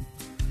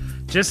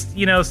 just,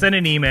 send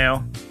an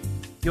email.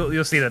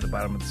 You'll see it at the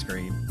bottom of the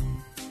screen.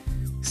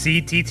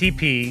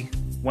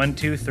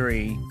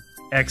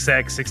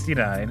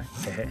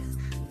 CTTP123XX69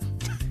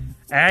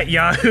 at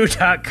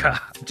yahoo.com.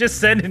 Just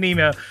send an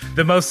email.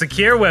 The most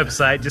secure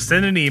website. Just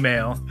send an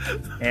email.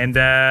 And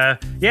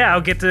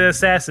I'll get to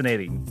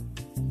assassinating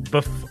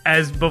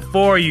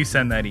before you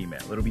send that email.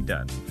 It'll be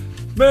done.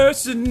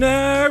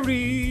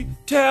 Mercenary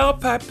Tao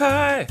Pai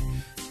Pai.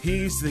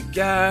 He's the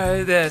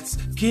guy that's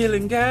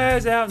killing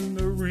guys out in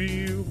the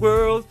real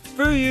world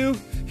for you.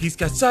 He's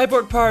got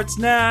cyborg parts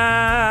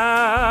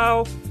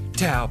now.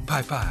 Tao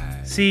Pai Pai.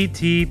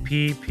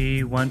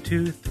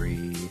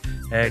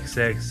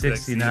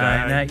 CTPP123XX69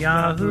 at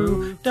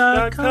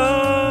yahoo.com.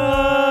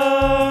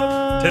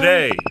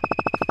 Today.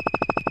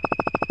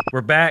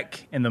 We're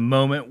back in the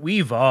moment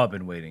we've all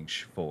been waiting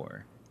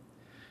for.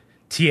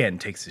 Tien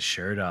takes his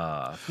shirt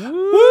off.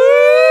 Woo!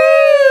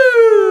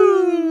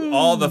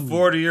 all the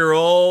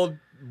 40-year-old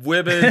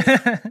women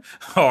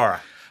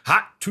are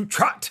hot to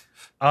trot.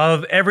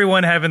 Of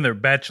everyone having their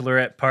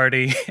bachelorette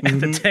party at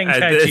the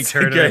Tenkaichi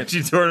tournament.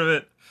 Tenkaichi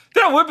tournament.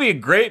 That would be a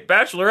great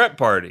bachelorette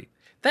party.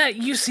 That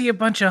you see a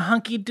bunch of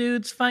hunky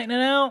dudes fighting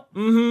it out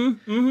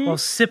while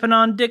sipping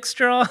on dick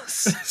straws.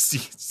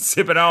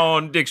 Sipping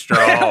on dick straws.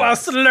 While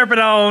slurping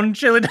on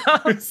chili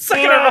dogs. Suck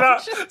it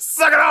on.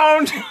 Suck it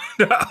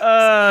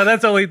on.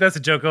 That's a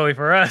joke only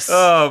for us.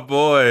 Oh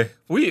boy.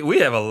 We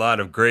have a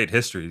lot of great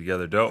history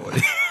together, don't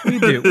we?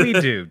 We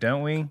do,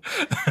 don't we?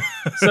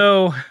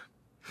 So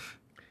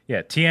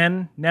yeah,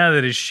 Tien, now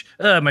that his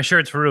my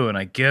shirt's ruined,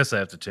 I guess I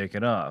have to take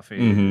it off.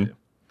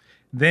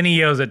 Then he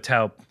yells at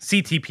Tao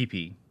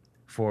CTPP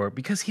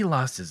because he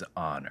lost his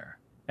honor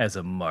as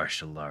a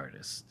martial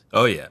artist.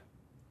 Oh, yeah.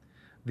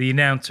 The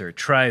announcer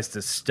tries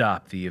to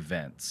stop the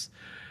events.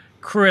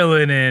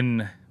 Krillin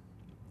and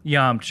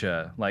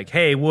Yamcha like,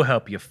 hey, we'll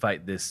help you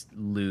fight this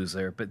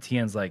loser. But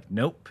Tien's like,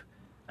 nope,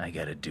 I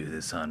gotta do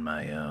this on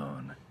my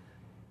own.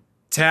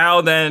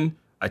 Tao then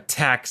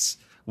attacks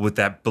with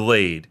that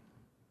blade,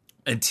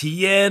 and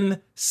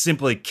Tien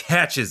simply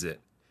catches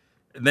it.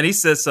 And then he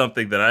says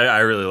something that I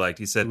really liked.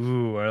 He said,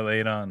 ooh, I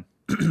laid on.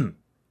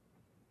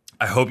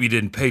 I hope you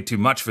didn't pay too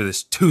much for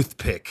this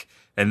toothpick.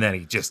 And then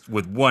he just,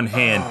 with one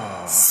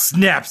hand,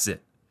 snaps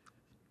it.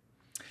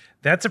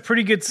 That's a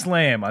pretty good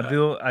slam.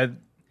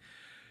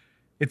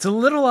 It's a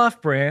little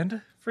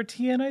off-brand for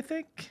Tien, I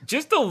think.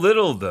 Just a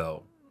little,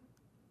 though.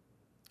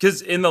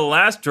 Because in the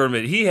last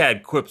tournament, he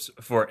had quips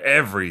for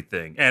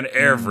everything and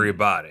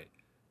everybody.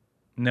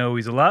 No,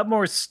 he's a lot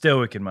more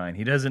stoic in mine.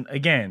 He doesn't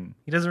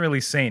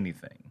really say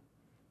anything.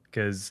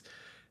 Because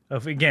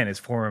again, his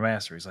former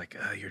master, he's like,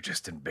 oh, you're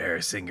just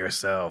embarrassing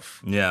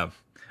yourself. Yeah.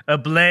 A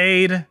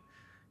blade?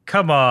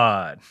 Come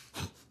on.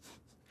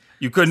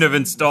 You couldn't have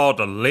installed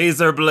a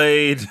laser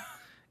blade.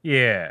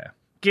 Yeah.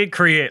 Get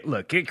creative.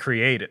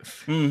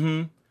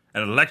 Mm-hmm.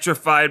 An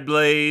electrified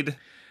blade.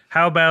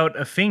 How about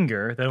a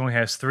finger that only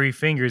has 3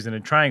 fingers in a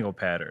triangle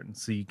pattern?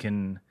 So you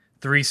can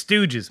Three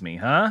Stooges me,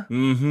 huh?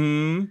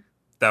 Mm-hmm.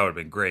 That would have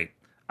been great.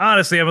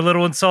 Honestly, I'm a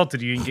little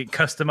insulted you can get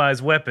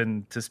customized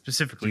weapon to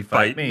specifically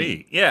fight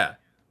me. Yeah.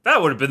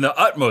 That would have been the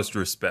utmost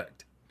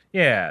respect.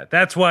 Yeah,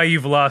 that's why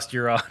you've lost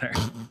your honor.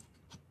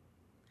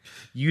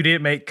 You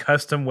didn't make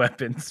custom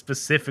weapons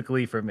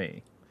specifically for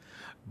me.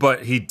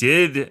 But he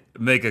did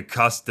make a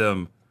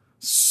custom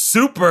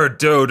Super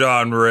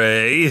Dodon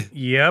Ray.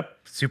 Yep,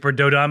 Super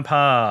Dodon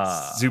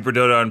Pa. Super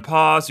Dodon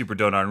Pa, Super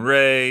Dodon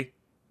Ray.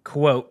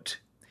 Quote,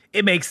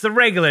 it makes the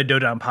regular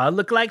Dodon Pa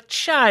look like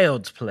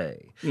child's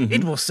play. Mm-hmm.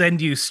 It will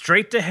send you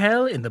straight to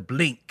hell in the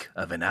blink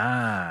of an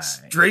eye.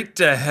 Straight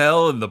to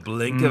hell in the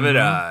blink of an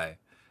eye.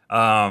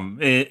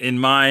 In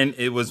mine,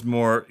 it was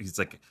more, he's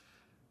like,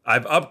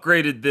 I've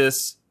upgraded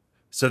this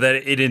so that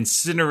it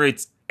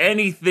incinerates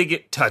anything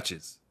it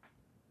touches.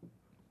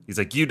 He's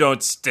like, you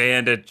don't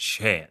stand a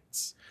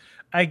chance.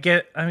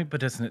 But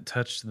doesn't it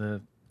touch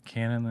the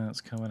cannon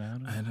that's coming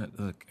out of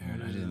it?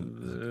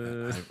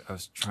 I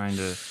was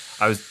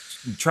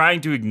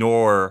trying to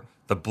ignore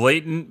the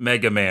blatant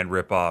Mega Man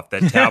ripoff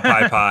that Tao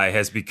Pai Pai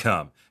has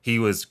become. He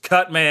was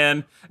Cut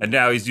Man, and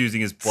now he's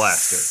using his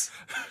blaster.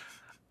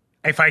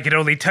 If I could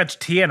only touch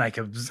Tien, I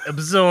could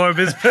absorb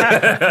his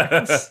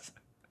powers.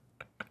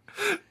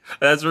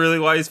 That's really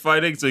why he's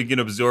fighting, so he can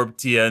absorb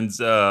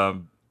Tien's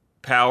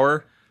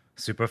power.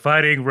 Super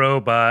fighting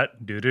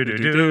robot. Do.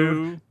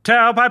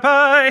 Tao Pai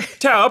Pai.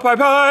 Tao Pai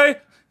Pai.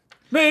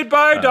 Made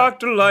by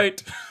Dr.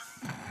 Light.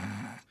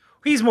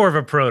 He's more of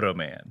a proto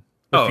man.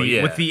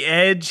 Yeah. With the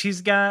edge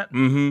he's got.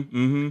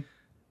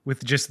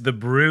 With just the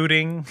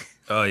brooding.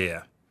 Oh,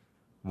 yeah.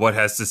 What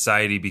has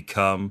society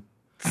become?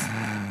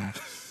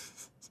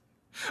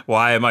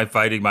 Why am I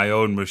fighting my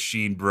own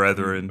machine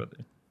brethren?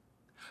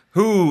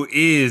 Who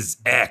is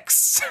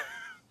X?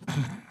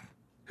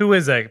 Who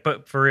is that?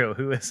 But for real,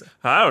 who is it?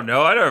 I don't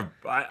know. I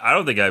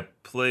don't think I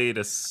played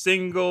a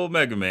single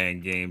Mega Man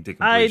game to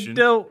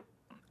completion.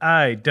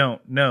 I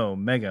don't know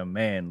Mega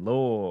Man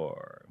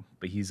lore,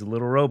 but he's a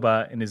little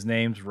robot and his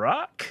name's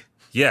Rock.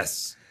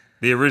 Yes,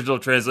 the original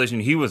translation,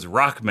 he was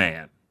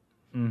Rockman.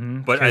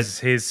 Mm-hmm. But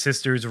his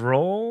sister's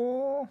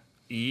Roll.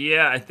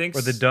 Yeah, I think.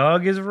 Or the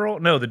dog is Roll.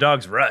 No, the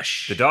dog's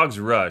Rush. The dog's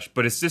Rush,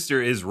 but his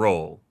sister is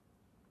Roll.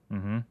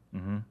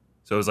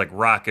 So it was like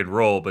Rock and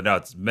Roll, but now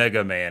it's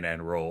Mega Man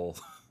and Roll.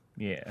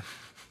 Yeah.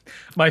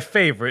 My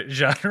favorite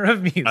genre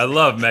of music. I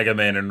love Mega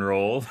Man and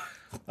Roll.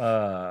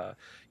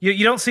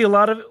 You don't see a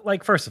lot of it.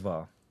 Like, first of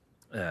all,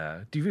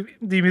 do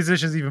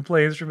musicians even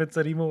play instruments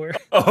anymore?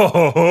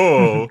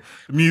 Oh,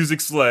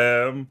 Music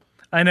Slam.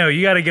 I know.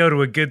 You got to go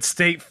to a good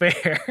state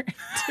fair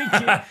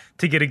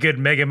to get a good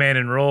Mega Man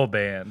and Roll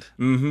band.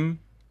 Mm-hmm.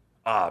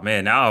 Oh,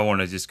 man. Now I want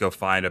to just go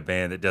find a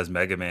band that does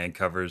Mega Man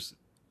covers.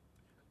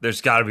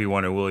 There's got to be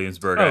one in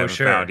Williamsburg I haven't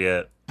found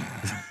yet.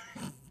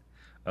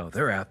 Oh,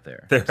 they're out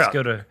there. We'll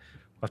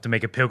have to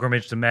make a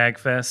pilgrimage to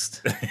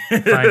MagFest.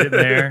 Find it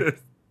there.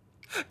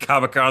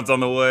 Comic-Con's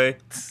on the way.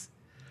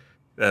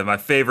 My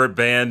favorite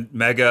band,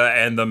 Mega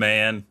and the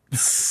Man.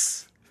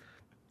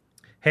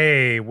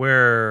 Hey,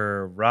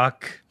 we're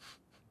Rock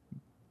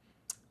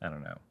I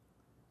don't know.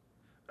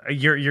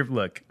 You're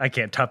look. I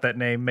can't top that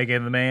name,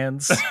 Megan the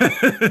Mans.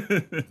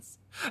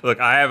 Look,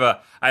 I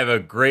have a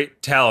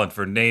great talent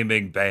for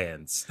naming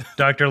bands.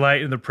 Dr.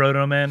 Light and the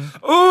Proto Men.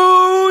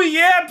 Ooh,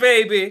 yeah,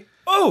 baby.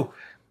 Oh,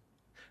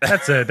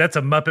 That's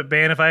a Muppet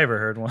band if I ever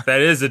heard one.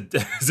 that is a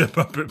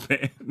Muppet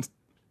band.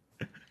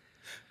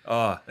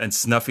 Oh, and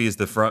Snuffy is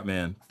the front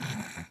man.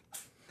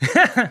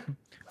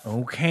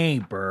 Okay,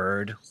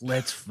 Bird,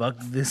 let's fuck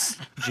this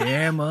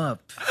jam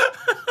up.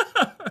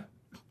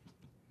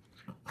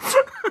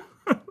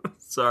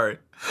 Sorry.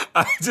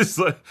 I just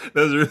like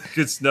that was a really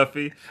good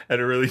Snuffy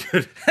and a really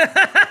good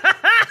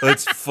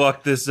let's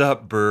fuck this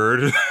up,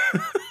 Bird.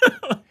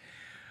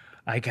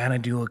 I gotta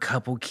do a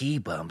couple key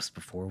bumps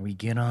before we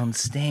get on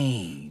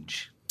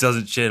stage.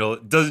 Doesn't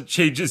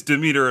change his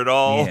demeanor at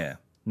all. Yeah.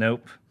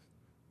 Nope.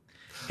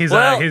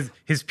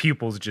 His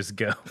pupils just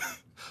go.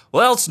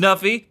 Well,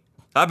 Snuffy,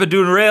 I've been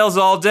doing rails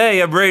all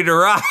day. I'm ready to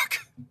rock.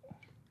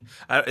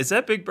 Is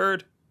that Big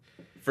Bird?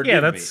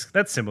 Forgive me.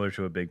 That's similar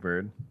to a Big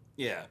Bird.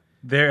 Yeah.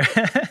 There.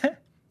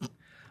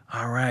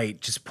 All right,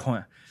 just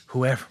point.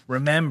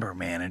 Remember,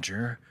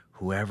 manager,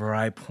 whoever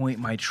I point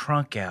my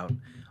trunk out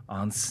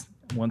once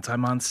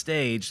I'm on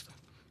stage.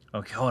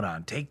 Okay, hold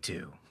on, take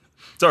two.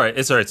 It's all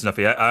right,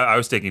 Snuffy. I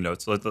was taking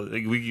notes. We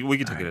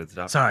can take it at the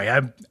top. Sorry,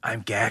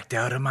 I'm gagged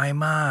out of my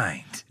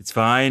mind. It's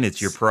fine.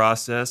 It's your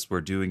process.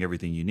 We're doing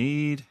everything you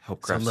need.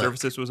 Help Craft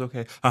Services was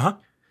okay.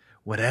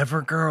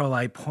 Whatever girl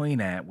I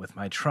point at with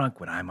my trunk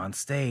when I'm on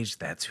stage,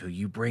 that's who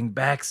you bring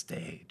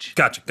backstage.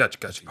 Gotcha.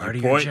 Part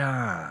of your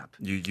job.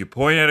 You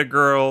point at a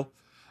girl,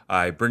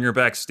 I bring her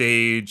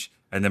backstage,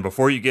 and then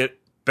before you get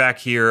back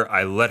here,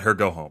 I let her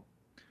go home.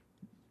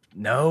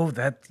 No,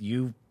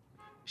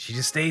 she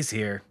just stays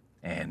here,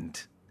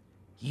 and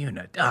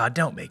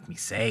don't make me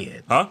say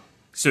it. Huh?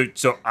 So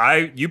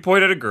you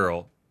point at a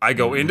girl, I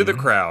go into the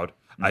crowd,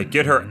 I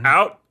get her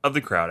out of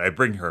the crowd, I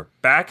bring her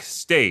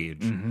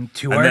backstage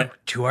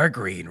to our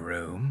green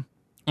room.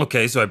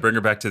 Okay, so I bring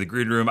her back to the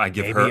green room. I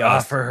give her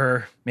offer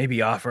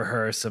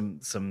her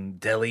some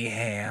deli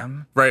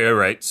ham.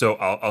 Right. So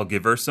I'll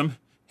give her some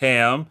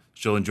ham.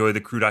 She'll enjoy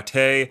the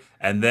crudité,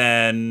 and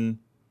then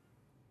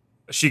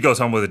she goes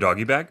home with a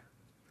doggy bag.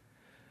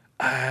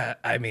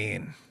 I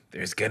mean,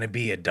 there's gonna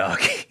be a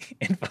doggy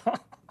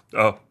involved.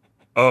 Oh,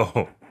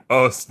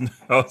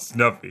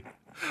 Snuffy.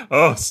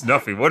 Oh,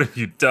 Snuffy, what have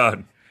you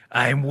done?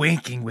 I'm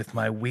winking with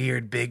my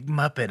weird big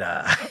Muppet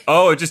eye.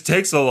 Oh, it just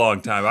takes a long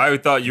time. I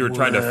thought you were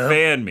trying to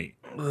fan me.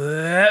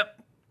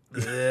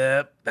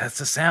 That's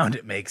the sound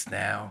it makes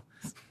now.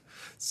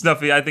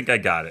 Snuffy, I think I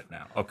got it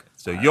now. Okay,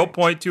 so you'll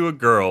point to a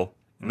girl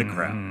in the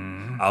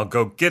crowd. I'll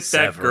go get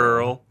that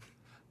girl.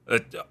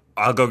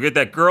 I'll go get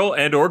that girl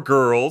and or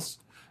girls,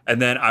 and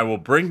then I will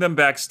bring them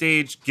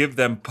backstage, give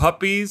them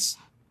puppies,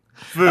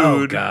 food.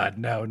 Oh, God,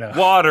 no.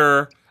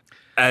 Water.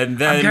 And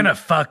then I'm gonna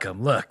fuck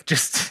him. Look,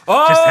 just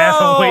have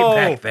him wait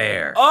back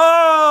there.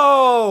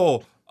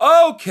 Oh,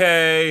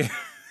 okay.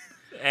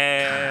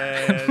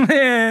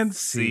 And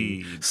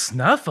see.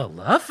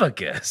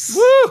 Snuffleupagus.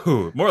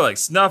 Woo! More like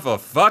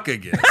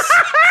Snuffleupagus.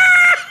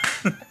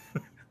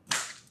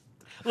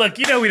 Look,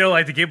 we don't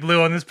like to get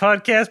blue on this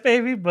podcast,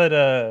 baby, but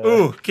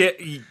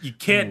you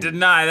can't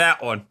deny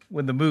that one.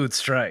 When the mood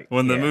strikes.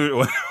 When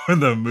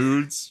the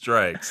mood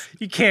strikes.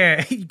 You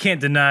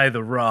can't deny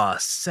the raw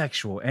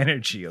sexual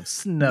energy of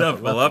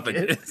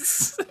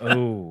Snuffleupagus.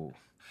 Oh.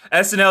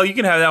 SNL, you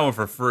can have that one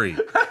for free.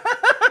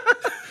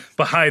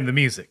 Behind the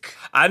music.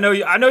 I know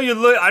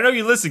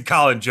you listen,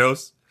 Colin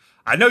Jost.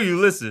 I know you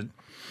listen.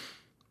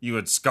 You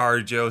and Scar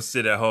Joe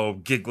sit at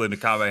home giggling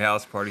at Comedy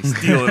House Party,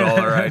 stealing all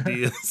our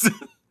ideas.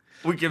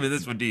 We're giving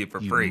this one to you for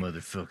free. You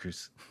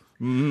motherfuckers.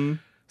 Mm-hmm.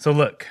 So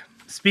look,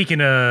 speaking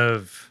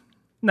of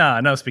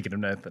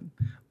nothing.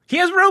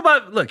 He's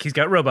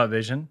got robot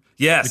vision.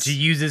 Yes. Which he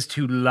uses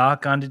to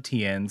lock onto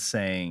Tien,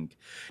 saying,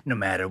 no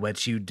matter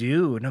what you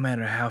do, no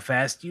matter how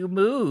fast you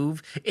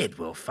move, it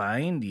will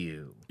find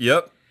you.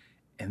 Yep.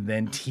 And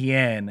then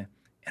Tien,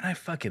 and I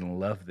fucking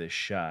love this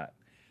shot.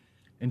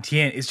 And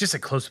Tien, it's just a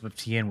close-up of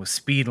Tien with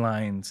speed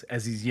lines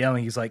as he's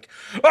yelling. He's like,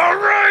 all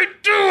right,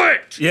 do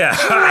it! Yeah.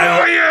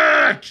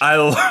 I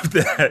love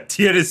that.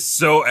 Tien is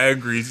so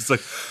angry. He's just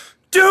like,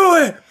 do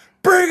it!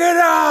 Bring it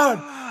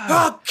on!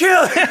 I'll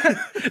kill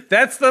it!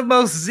 That's the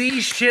most Z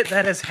shit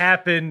that has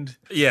happened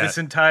this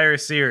entire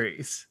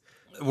series.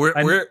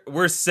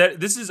 We're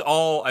set. This is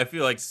all, I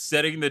feel like,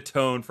 setting the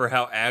tone for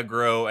how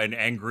aggro and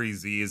angry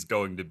Z is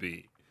going to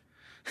be.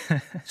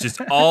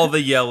 Just all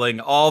the yelling,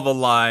 all the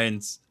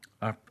lines.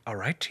 All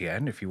right,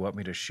 Tien, if you want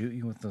me to shoot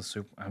you with the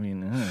super...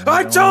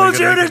 I told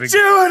you to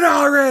do it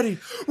already!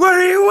 What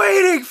are you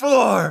waiting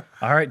for?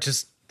 All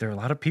right, there are a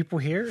lot of people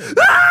here.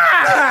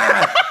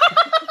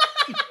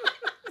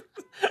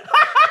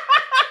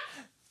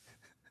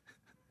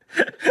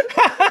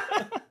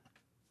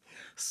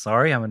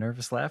 Sorry, I'm a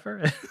nervous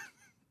laugher.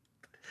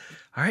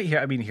 All right,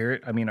 hear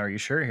it. Are you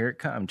sure? Here it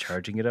comes. I'm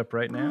charging it up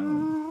right now.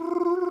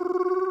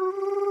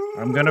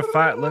 I'm gonna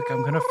fire. Look,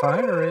 I'm gonna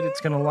fire it. It's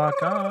gonna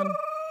lock on.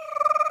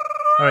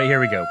 All right, here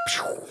we go.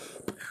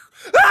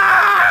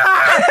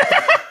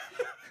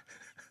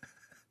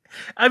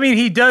 I mean,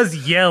 he does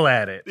yell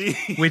at it,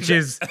 which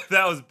is,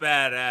 that was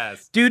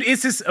badass. dude,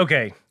 it's just,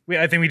 okay.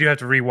 I think we do have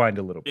to rewind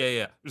a little bit.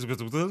 Yeah.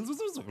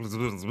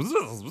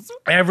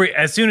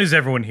 As soon as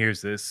everyone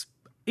hears this,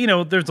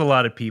 there's a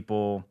lot of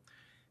people,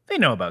 they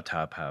know about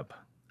Tao Pai.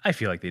 I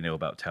feel like they know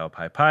about Tao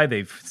Pai.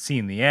 They've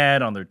seen the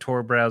ad on their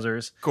Tor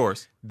browsers. Of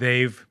course.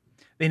 They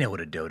know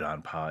what a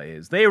Dodon Pa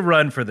is. They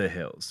run for the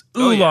hills.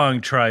 Oh,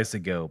 Oolong tries to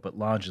go, but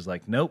Lange is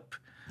like, nope,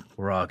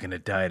 we're all gonna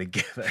die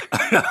together.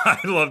 I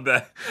love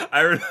that.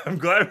 I'm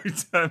glad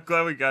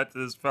we got to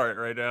this part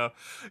right now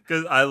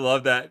because I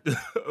love that.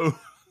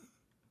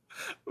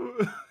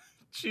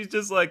 She's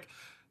just like,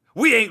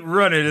 we ain't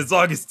running as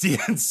long as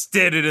Tien's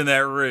standing in that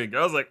ring.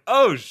 I was like,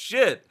 oh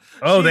shit.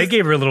 Oh, they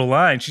gave her a little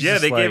line.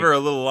 They gave her a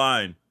little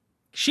line.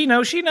 She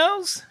knows.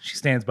 She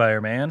stands by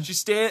her man. She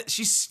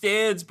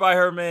stands by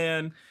her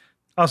man.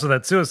 Also,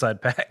 that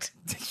suicide pact.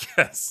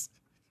 Yes.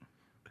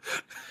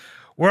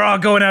 We're all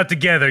going out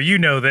together. You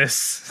know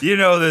this. You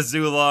know this,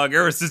 Oolong.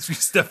 Ever since we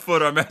stepped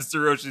foot on Master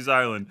Roshi's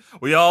island,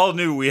 we all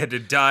knew we had to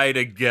die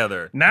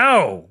together.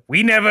 No,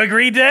 we never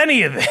agreed to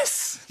any of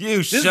this.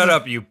 Shut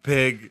up, you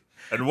pig.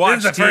 And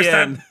watch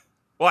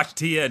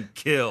Tien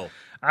kill.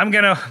 I'm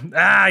gonna,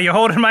 you're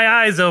holding my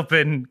eyes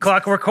open,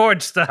 Clockwork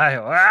Orange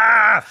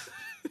style.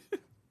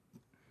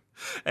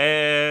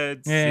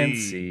 And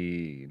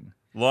scene.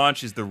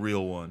 Launch is the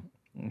real one.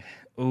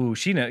 Ooh,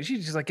 she knows.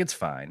 She's just like, it's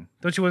fine.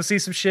 Don't you want to see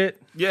some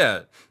shit?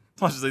 Yeah.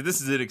 Launch is like,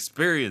 this is an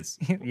experience.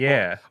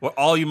 Yeah. What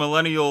all you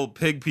millennial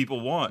pig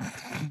people want.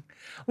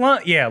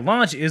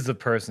 Launch is the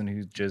person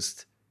who's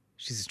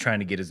she's just trying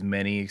to get as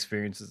many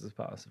experiences as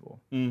possible.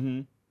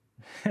 Mm-hmm.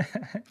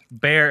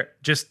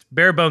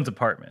 bare bones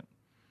apartment.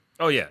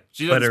 Oh, yeah.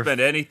 She doesn't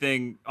spend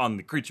anything on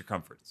the creature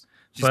comforts.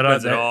 She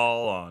spends it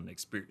all on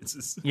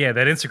experiences. Yeah,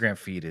 that Instagram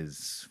feed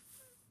is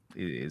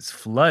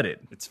flooded.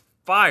 It's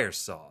fire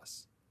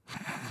sauce.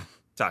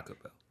 Taco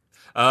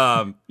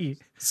Bell.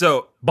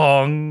 So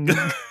bong.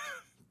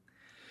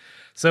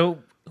 So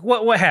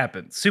what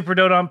happened? Super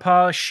Dodon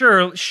Pa?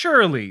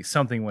 Surely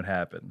something would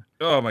happen.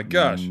 Oh my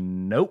gosh.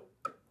 Nope.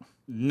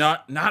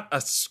 Not a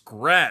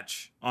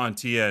scratch on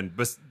Tien,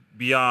 but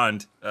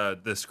beyond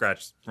the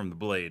scratch from the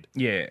blade.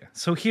 Yeah.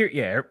 So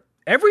here,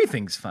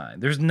 everything's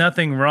fine. There's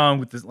nothing wrong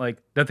with this. Like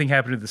nothing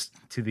happened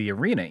to the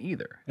arena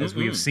either, as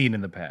we have seen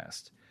in the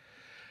past.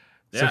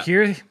 Yeah.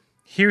 So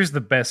here's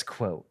the best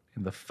quote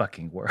in the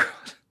fucking world.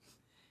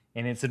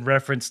 And it's in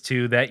reference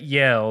to that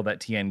yell that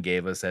Tien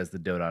gave us as the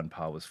Dodon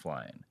Pa was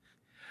flying.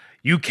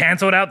 You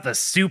canceled out the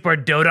Super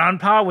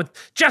Dodon Pa with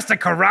just a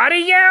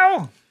karate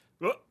yell?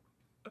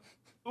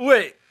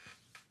 Wait.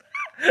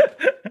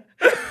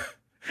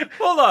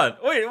 Hold on.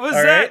 Wait, was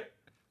All that? Right.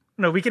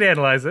 No, we can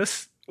analyze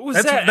this.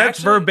 That's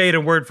actually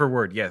verbatim, word for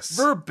word, yes.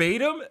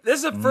 Verbatim?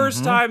 This is the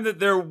first time that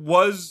there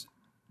was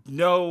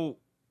no,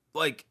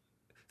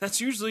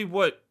 that's usually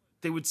what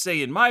they would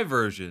say in my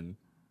version.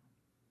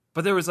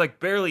 But there was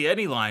barely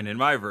any line in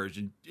my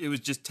version. It was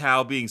just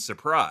Tao being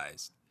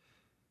surprised.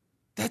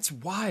 That's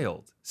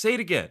wild. Say it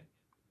again.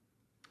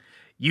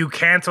 You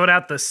canceled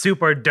out the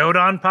Super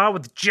Dodon Pa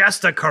with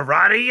just a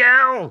karate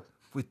yell?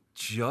 With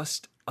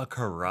just a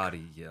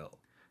karate yell.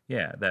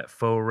 Yeah, that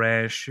faux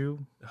ranch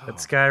shoe. That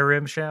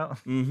Skyrim shout.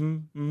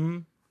 Mm-hmm.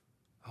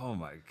 Oh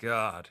my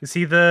god. Is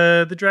he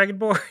the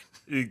Dragonborn?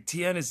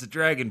 Tien is the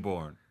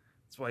Dragonborn.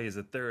 That's why he has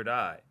a third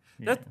eye.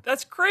 Yeah.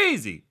 That's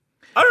crazy.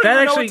 I don't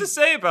even know what to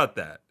say about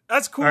that.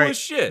 That's cool as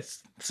shit.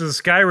 So the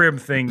Skyrim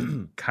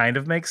thing kind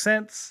of makes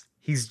sense.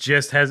 He's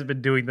just hasn't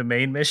been doing the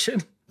main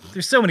mission.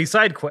 There's so many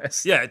side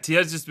quests. Yeah,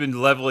 Tien's just been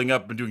leveling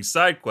up and doing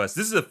side quests.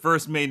 This is the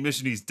first main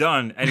mission he's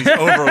done, and he's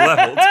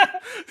over-leveled.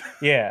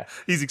 Yeah.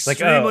 He's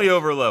extremely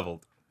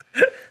over-leveled.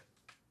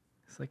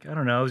 It's like, I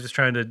don't know, I was just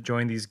trying to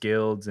join these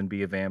guilds and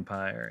be a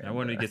vampire. And, I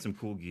wanted to get some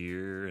cool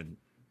gear, and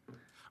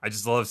I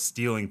just love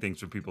stealing things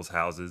from people's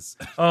houses.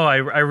 Oh, I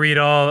read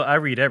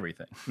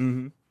everything.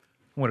 Mm-hmm.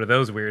 What are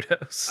those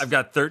weirdos? I've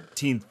got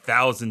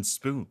 13,000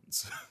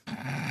 spoons.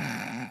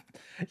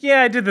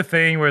 Yeah, I did the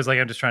thing where it's like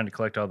I'm just trying to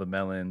collect all the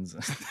melons.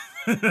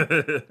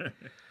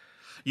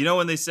 You know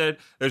when they said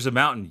there's a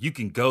mountain, you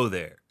can go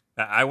there.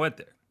 I went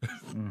there.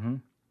 Mm-hmm.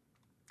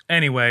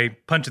 Anyway,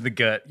 punch in the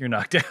gut, you're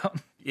knocked out.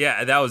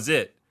 Yeah, that was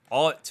it.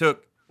 All it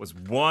took was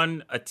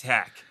one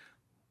attack.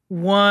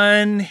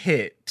 One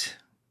hit.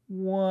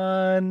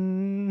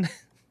 One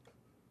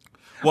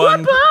punch!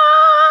 One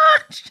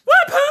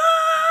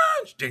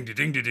punch! Ding, ding,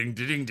 ding, ding,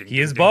 ding, ding. He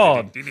is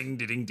bald. Ding, ding,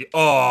 ding, ding.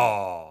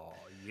 Oh,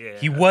 yeah.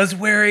 He was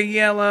wearing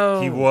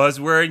yellow. He was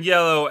wearing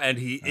yellow, and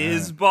he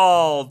is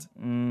bald.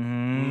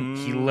 Mm-hmm.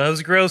 He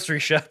loves grocery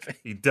shopping.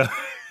 He does.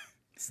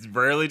 It's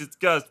rarely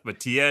discussed, but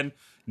Tien,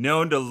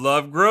 known to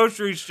love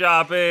grocery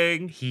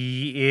shopping.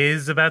 He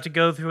is about to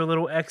go through a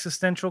little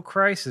existential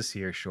crisis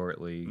here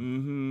shortly.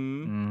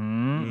 Mm-hmm.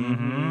 Mm-hmm.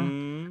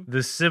 Mm-hmm.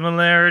 The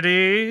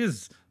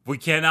similarities. We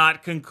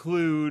cannot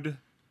conclude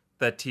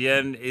that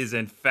Tien is,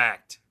 in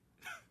fact,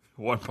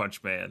 One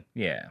Punch Man.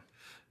 Yeah.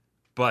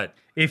 But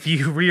if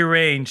you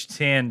rearrange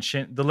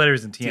the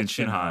letters in Tien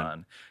Shinhan,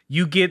 Shinhan,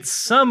 You get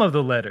some of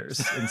the letters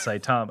in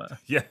Saitama.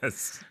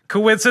 Yes.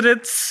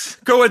 Coincidence?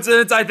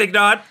 Coincidence? I think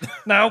not.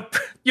 Nope.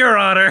 Your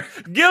Honor.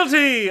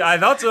 Guilty. I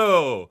thought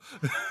so.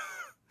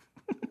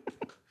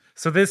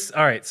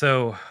 All right,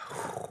 so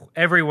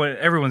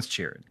everyone's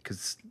cheering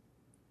because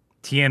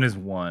Tien has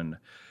won.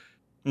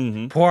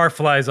 Mm-hmm. Puar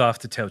flies off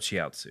to tell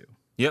Chiaotzu.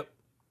 Yep.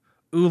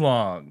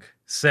 Oolong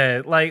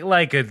said,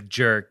 like a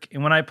jerk,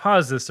 and when I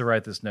paused this to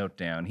write this note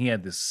down, he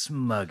had the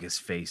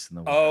smuggest face in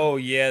the world. Oh,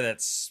 yeah,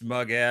 that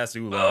smug-ass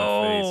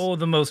Oolong face.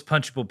 The most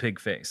punchable pig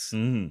face.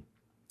 Mm-hmm.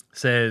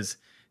 Says,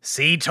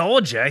 see,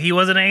 told ya, he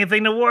wasn't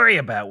anything to worry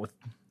about with...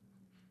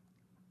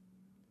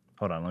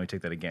 Hold on, let me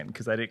take that again,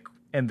 because I didn't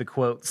end the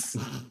quotes,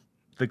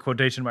 the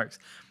quotation marks.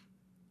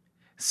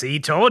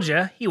 See, told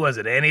ya, he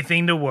wasn't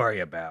anything to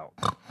worry about.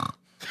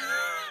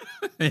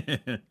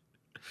 I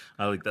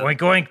like that. Oink,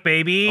 oink,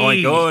 baby.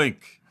 Oink, oink.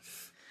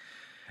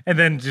 And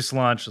then just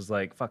Launch was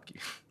like, fuck you.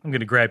 I'm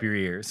going to grab your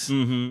ears.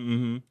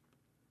 Mm-hmm,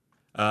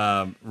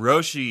 mm-hmm.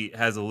 Roshi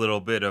has a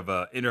little bit of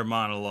an inner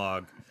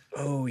monologue.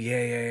 Oh,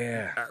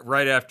 yeah.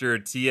 Right after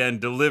Tien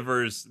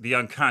delivers the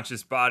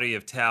unconscious body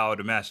of Tao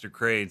to Master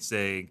Crane,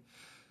 saying,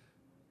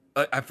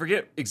 I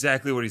forget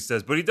exactly what he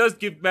says, but he does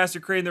give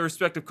Master Crane the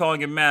respect of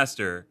calling him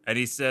Master. And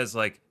he says,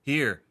 like,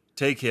 here,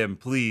 take him,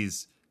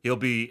 please. He'll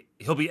be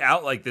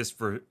out like this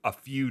for a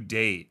few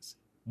days.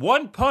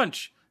 One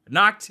punch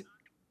knocked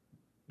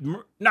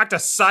a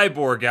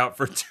cyborg out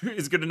for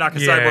is going to knock a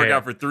cyborg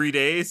out for 3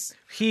 days.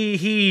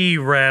 He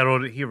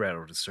rattled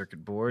a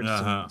circuit board.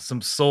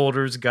 Some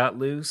soldiers got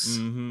loose.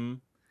 Mm-hmm.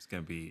 It's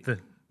going to be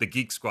the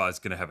Geek Squad is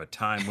going to have a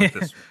time with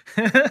this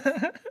one.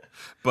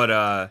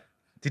 But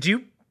did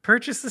you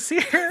purchase this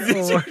here?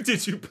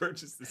 Did you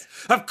purchase this?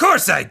 Of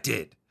course I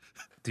did.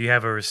 Do you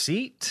have a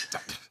receipt?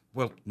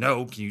 Well,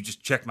 no. Can you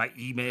just check my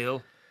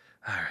email?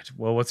 All right.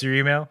 Well, what's your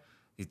email?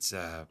 It's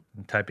I'm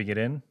typing it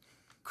in.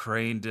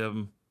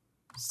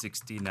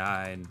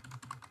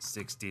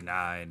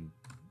 Crandom6969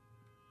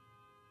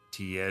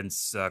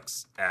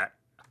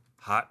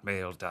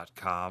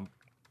 tiensucks@hotmail.com.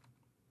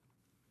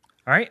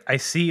 All right. I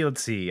see.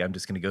 Let's see. I'm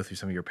just going to go through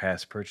some of your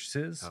past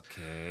purchases.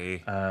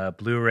 Okay.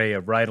 Blu-ray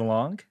of Ride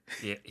Along.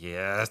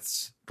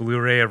 Yes.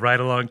 Blu-ray of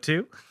Ride Along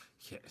 2.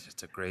 Yeah,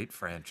 it's a great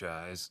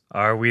franchise.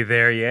 Are we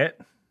there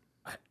yet?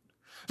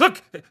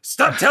 Look!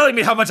 Stop telling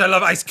me how much I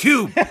love Ice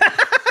Cube!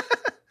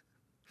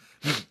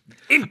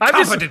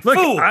 Incompetent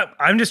fool!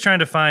 I'm just trying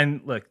to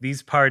find... Look,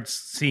 these parts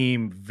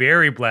seem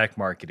very black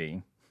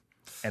marketing.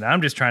 And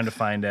I'm just trying to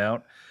find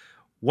out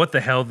what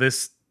the hell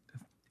this...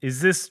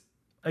 Is this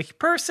a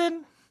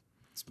person?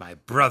 It's my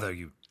brother,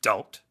 you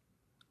dolt.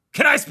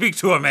 Can I speak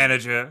to a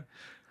manager?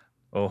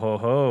 Oh, ho,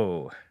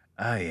 ho.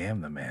 I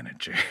am the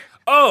manager.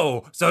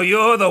 Oh, so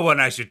you're the one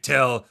I should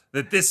tell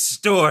that this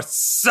store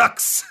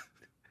sucks.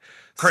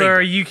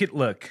 Sir, you can...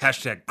 Look.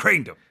 Hashtag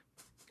Cranedom.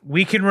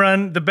 We can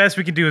run... The best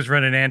we can do is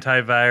run an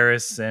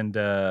antivirus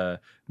and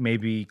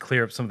maybe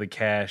clear up some of the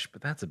cache,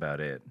 but that's about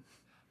it.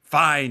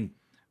 Fine.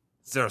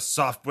 Is there a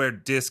software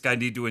disk I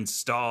need to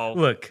install?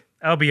 Look,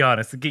 I'll be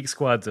honest. The Geek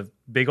Squad's a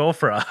big old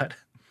fraud.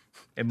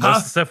 And most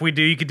of the stuff we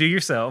do, you can do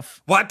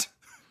yourself. What?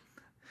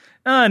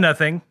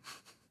 Nothing.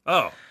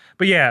 Oh.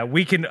 But yeah,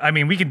 we can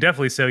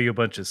definitely sell you a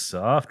bunch of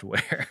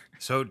software.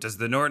 So does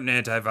the Norton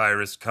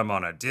antivirus come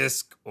on a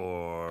disk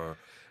or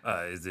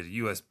is it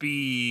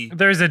USB?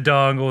 There's a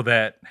dongle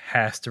that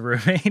has to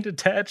remain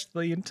attached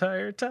the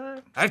entire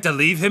time. I have to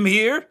leave him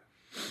here?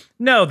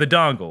 No, the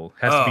dongle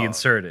has to be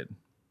inserted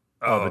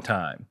all the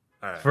time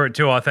for it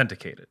to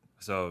authenticate it.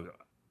 So,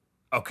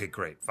 okay,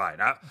 great, fine.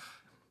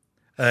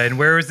 And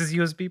where is this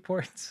USB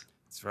port?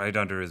 It's right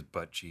under his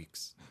butt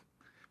cheeks.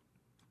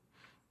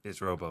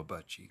 His robo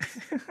butt cheeks.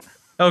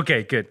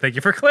 Okay, good. Thank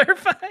you for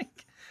clarifying.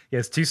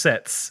 Yes, 2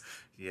 sets.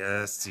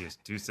 Yes,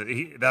 2 sets.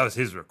 That was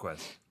his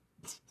request.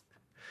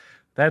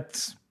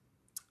 That's,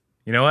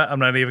 you know what? I'm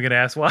not even going to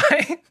ask why.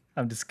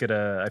 I'm just going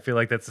to, I feel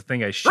like that's the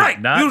thing I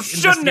should not you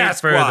shouldn't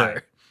ask further. Why.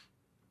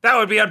 That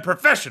would be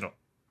unprofessional.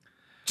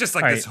 Just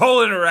like this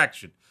whole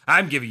interaction.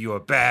 I'm giving you a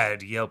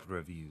bad Yelp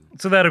review.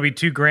 So that'll be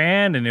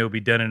 $2,000 and it'll be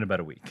done in about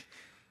a week.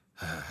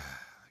 I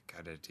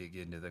gotta dig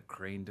into the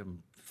Cranedom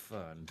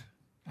fund.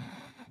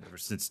 Ever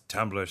since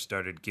Tumblr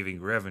started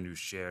giving revenue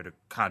share to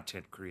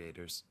content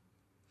creators.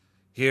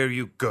 Here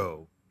you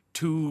go.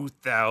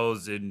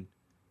 2,000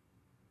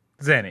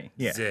 Zenny.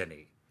 Yeah.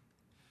 Zenny.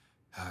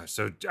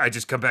 So I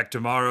just come back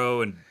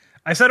tomorrow and...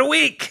 I said a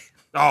week!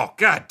 Oh,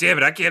 god damn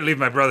it. I can't leave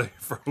my brother here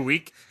for a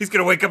week. He's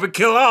gonna wake up and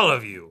kill all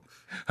of you.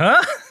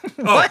 Huh?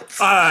 What?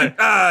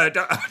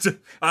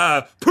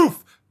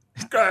 Poof!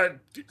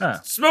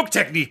 Smoke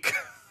technique.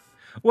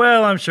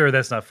 Well, I'm sure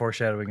that's not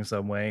foreshadowing in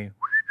some way.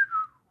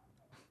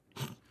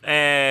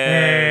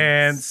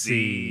 And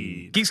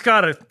see. Geek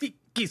Squad.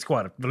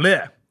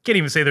 Bleh. Can't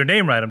even say their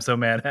name right. I'm so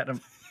mad at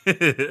them.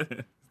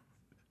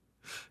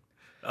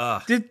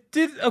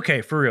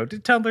 Okay, for real.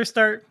 Did Tumblr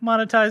start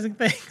monetizing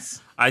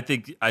things? I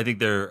think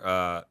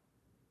they're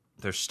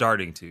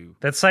starting to.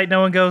 That site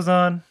no one goes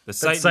on. The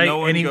site no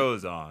one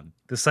goes on.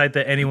 The site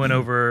that anyone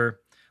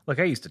over. Look,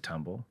 I used to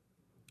tumble.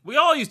 We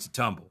all used to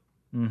tumble.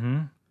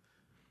 Mm-hmm.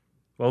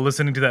 while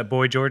listening to that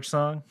Boy George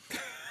song.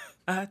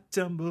 I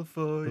tumble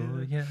for you.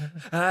 Oh, yeah.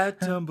 I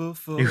tumble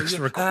for you. It was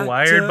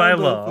required by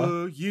law.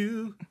 For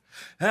you.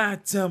 I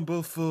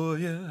tumble for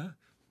you.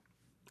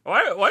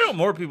 Why don't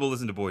more people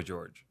listen to Boy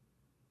George?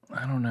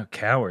 I don't know.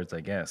 Cowards, I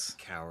guess.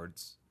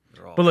 Cowards.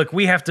 They're all But look,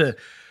 we have to.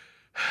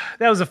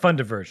 That was a fun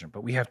diversion,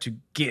 but we have to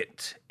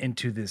get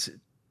into this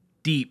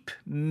deep,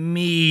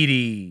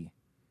 meaty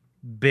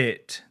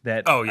bit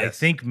that Oh, yes. I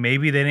think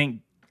maybe they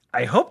didn't.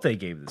 I hope they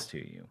gave this to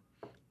you.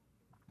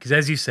 Because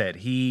as you said,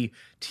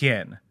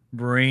 Tien,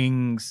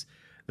 brings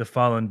the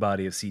fallen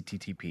body of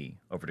CTTP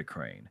over to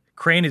Crane.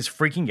 Crane is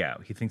freaking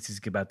out. He thinks he's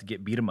about to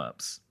get beat him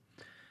ups.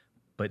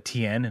 But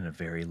Tien, in a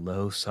very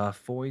low,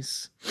 soft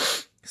voice,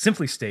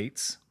 simply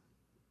states,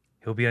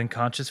 he'll be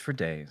unconscious for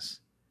days.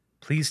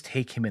 Please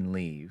take him and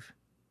leave,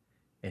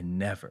 and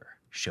never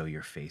show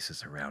your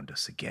faces around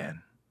us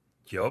again.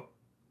 Yup.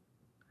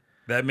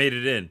 That made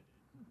it in.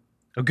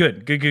 Oh,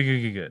 good.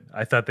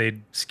 I thought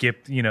they'd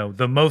skipped,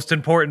 the most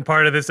important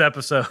part of this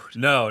episode.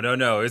 No.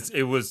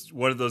 It was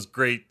one of those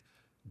great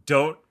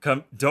don't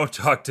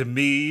talk to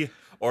me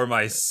or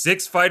my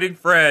 6 fighting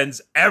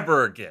friends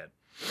ever again.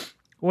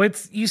 Well,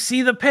 you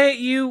see the pain,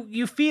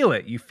 you feel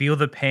it. You feel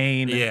the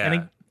pain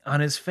Yeah.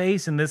 on his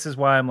face, and this is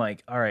why I'm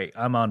like, all right,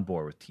 I'm on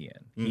board with Tien.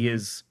 He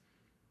is.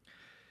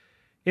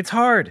 It's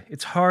hard.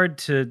 It's hard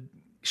to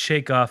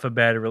shake off a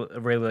bad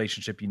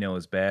relationship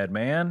is bad,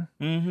 man.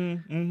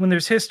 When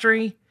there's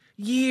history,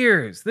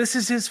 years. This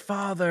is his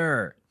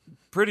father,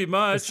 Pretty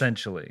much.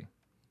 essentially.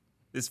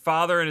 His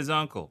father and his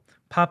uncle.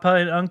 Papa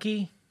and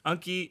Unky,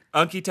 Unky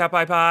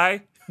Tapai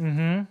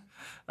Pai.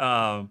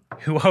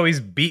 who always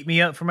beat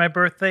me up for my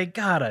birthday.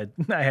 God,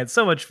 I had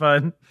so much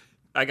fun.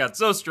 I got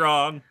so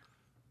strong.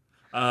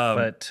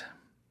 But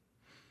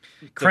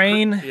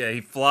Crane, He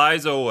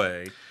flies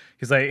away.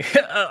 he's like,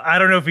 I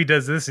don't know if he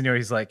does this anymore.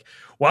 He's like,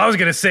 well, I was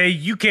gonna say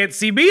you can't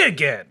see me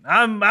again.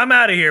 I'm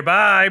out of here.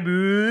 Bye.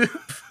 Boop.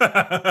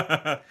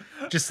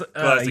 Just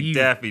Classic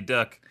Daffy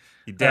Duck.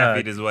 He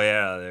daffied his way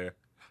out of there.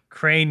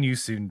 Crane, you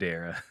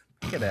Sundara.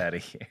 Get out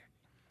of here.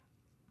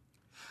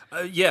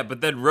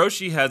 But then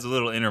Roshi has a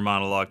little inner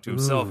monologue to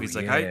himself. Ooh, He's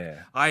like,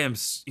 yeah.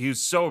 he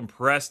was so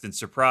impressed and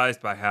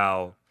surprised by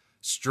how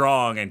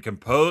strong and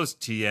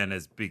composed Tien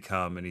has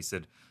become. And he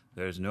said,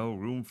 there's no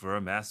room for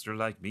a master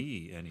like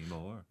me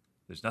anymore.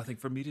 There's nothing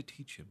for me to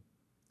teach him.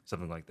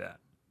 Something like that.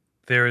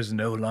 There is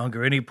no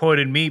longer any point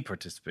in me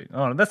participating.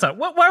 Oh, that's not.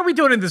 Why are we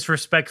doing it in this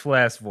respectful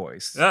ass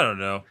voice? I don't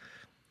know.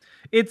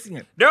 It's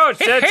No, it's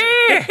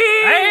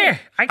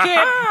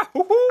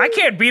I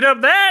can't beat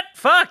up that.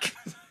 Fuck.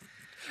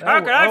 How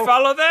can I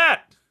follow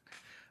that?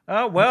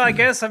 Oh, well, I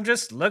guess I'm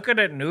just looking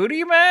at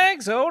nudie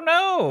mags. Oh,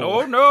 no.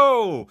 Oh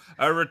no,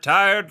 a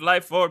retired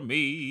life for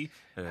me.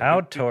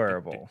 How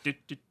terrible.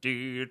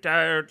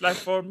 Retired life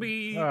for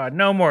me.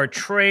 No more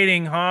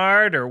training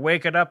hard or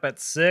waking up at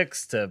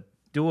 6 to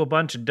do a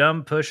bunch of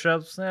dumb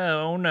push-ups.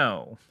 Oh,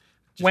 no.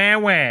 Wah,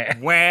 wah.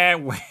 Wah,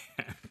 wah.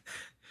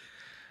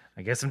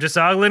 I guess I'm just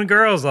ogling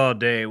girls all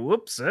day.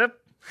 Whoops.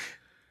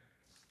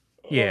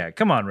 Yeah,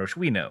 come on, Roche.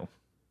 We know.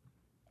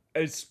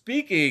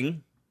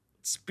 Speaking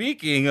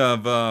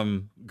of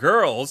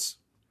girls,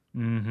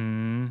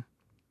 Mm-hmm. and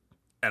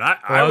Well,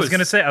 I was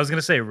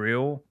gonna say,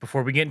 real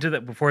before we get into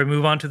that, before we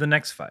move on to the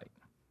next fight.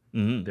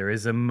 Mhm. There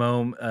is a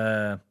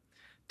moment.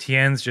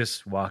 Tien's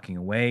just walking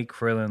away.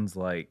 Krillin's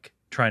like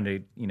trying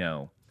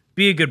to,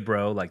 be a good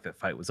bro. Like, that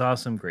fight was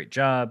awesome, great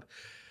job.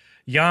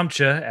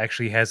 Yamcha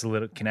actually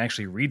can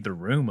actually read the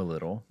room a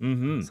little.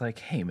 Mhm. It's like,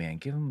 hey man,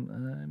 give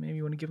him. Maybe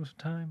you want to give him some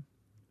time.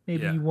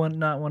 Maybe Yeah. you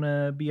not want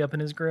to be up in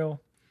his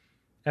grill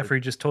after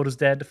he just told his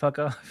dad to fuck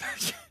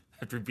off.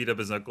 After he beat up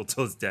his uncle,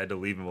 told his dad to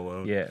leave him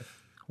alone. Yeah,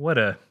 what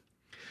a.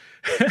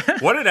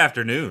 What an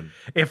afternoon!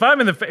 If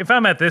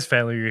I'm at this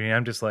family reunion,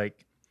 I'm just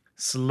like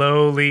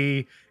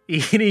slowly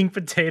eating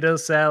potato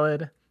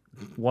salad,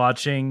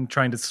 watching,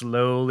 trying to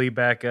slowly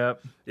back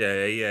up.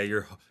 Yeah.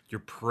 You're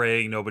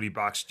praying nobody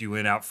boxed you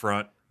in out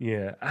front.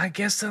 Yeah, I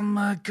guess I'm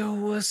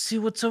go see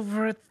what's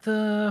over at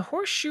the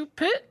horseshoe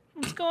pit.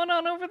 What's going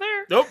on over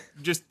there? Nope,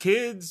 just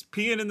kids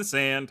peeing in the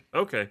sand.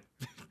 Okay.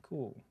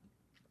 Cool.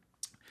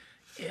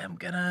 Yeah,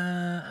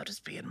 I'll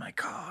just be in my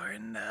car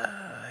and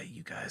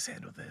you guys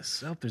handle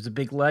this. Oh, there's a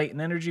big light and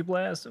energy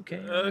blast.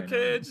 Okay. all right,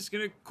 Okay, just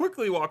gonna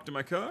quickly walk to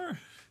my car.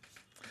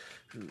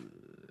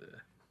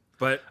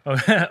 But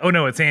Oh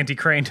no, it's Auntie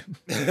Crane.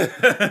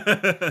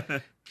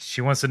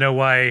 She wants to know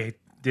why I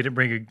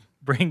didn't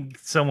bring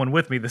someone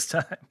with me this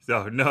time.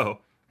 oh no.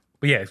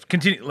 But yeah,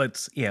 continue.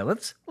 Let's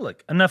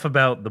look. Enough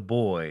about the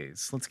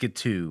boys. Let's get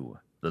to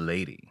the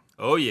lady.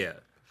 Oh yeah.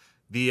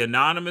 The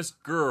anonymous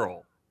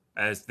girl,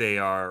 as they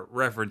are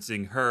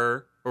referencing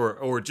her,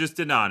 or just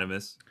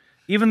anonymous.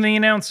 Even the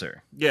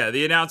announcer. Yeah,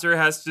 the announcer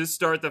has to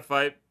start the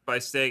fight by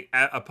saying,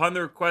 upon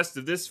the request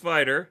of this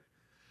fighter,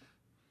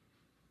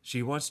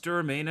 she wants to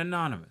remain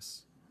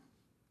anonymous.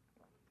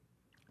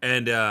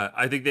 And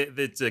I think that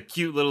it's a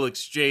cute little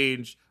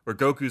exchange where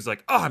Goku's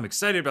like, oh, I'm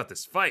excited about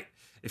this fight.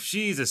 If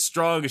she's as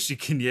strong as she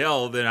can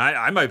yell, then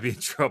I might be in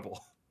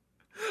trouble.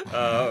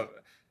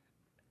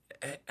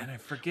 And I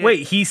forget.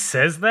 Wait, he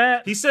says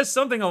that? He says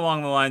something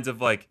along the lines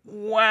of like,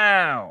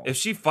 Wow. if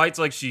she fights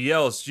like she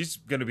yells, she's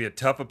gonna be a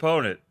tough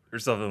opponent or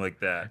something like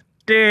that.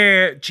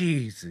 Dare,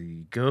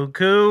 jeezy,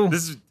 Goku.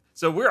 This is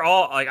so we're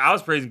all like, I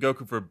was praising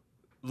Goku for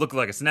looking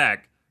like a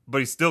snack, but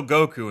he's still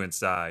Goku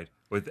inside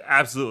with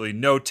absolutely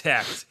no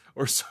tact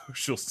or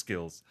social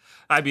skills.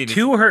 I mean,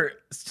 to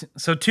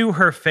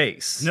her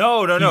face.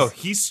 no.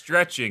 He's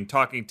stretching,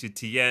 talking to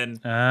Tien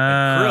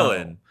and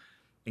Krillin.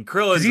 And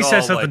Krillin's because he says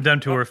all something like, dumb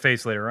to her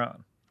face later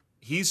on.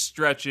 He's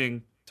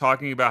stretching,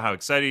 talking about how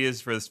excited he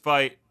is for this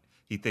fight.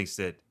 He thinks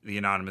that the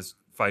anonymous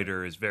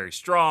fighter is very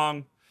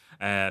strong.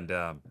 And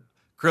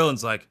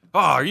Krillin's like, oh,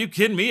 are you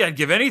kidding me? I'd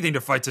give anything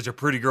to fight such a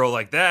pretty girl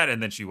like that.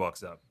 And then she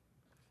walks up.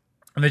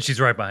 And then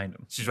she's right behind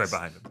him. She's right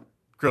behind him.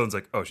 Krillin's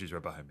like, oh, she's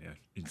right behind me.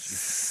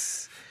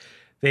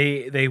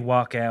 They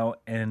walk out,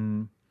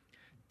 and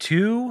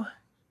to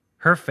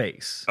her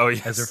face,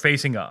 as they're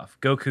facing off,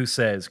 Goku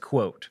says,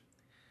 quote,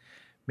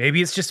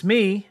 maybe it's just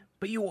me,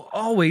 but you will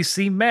always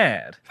seem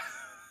mad.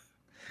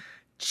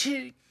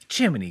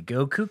 Jiminy,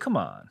 Goku, come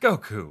on.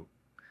 Goku.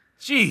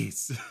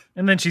 Jeez.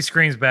 And then she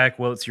screams back,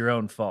 well, it's your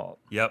own fault.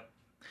 Yep.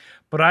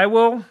 But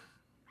we'll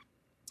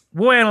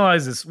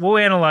analyze this. We'll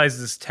analyze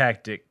this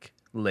tactic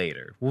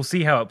later. We'll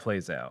see how it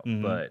plays out.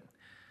 Mm-hmm. But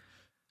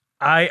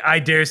I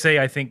dare say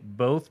I think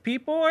both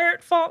people are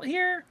at fault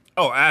here.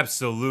 Oh,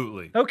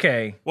 absolutely.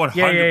 Okay. 100%.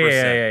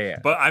 Yeah.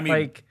 But I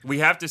mean, we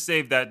have to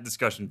save that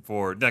discussion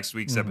for next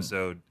week's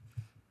episode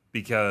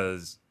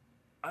because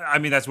I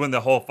mean that's when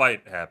the whole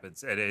fight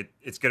happens and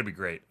it's going to be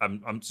great.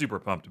 I'm super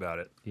pumped about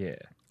it. Yeah.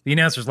 The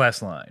announcer's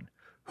last line.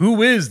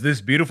 Who is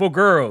this beautiful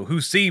girl who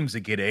seems to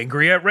get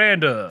angry at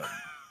random?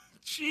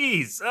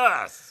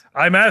 Jesus.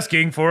 I'm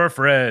asking for a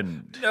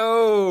friend.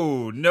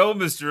 No,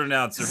 Mr.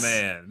 Announcer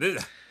Man.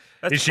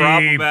 That's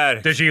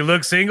problematic. Does she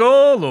look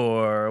single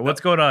or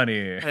what's going on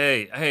here?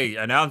 Hey,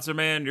 Announcer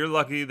Man, you're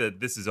lucky that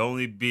this is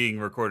only being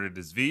recorded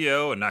as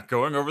VO and not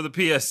going over the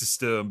PS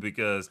system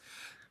because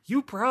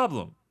you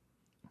problem.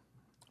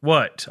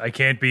 What? I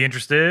can't be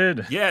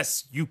interested?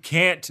 Yes, you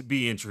can't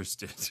be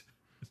interested.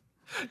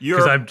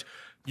 Because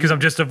I'm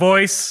just a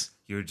voice.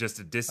 You're just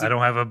a I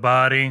don't have a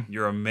body.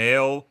 You're a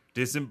male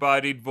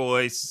disembodied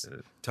voice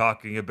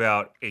talking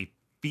about a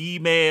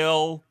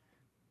female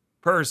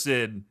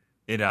person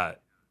in a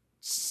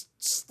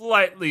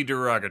slightly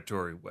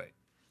derogatory way.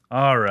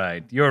 All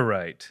right, you're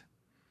right.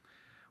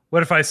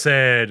 What if I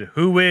said,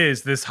 who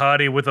is this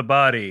hottie with a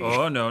body?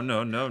 Oh, no.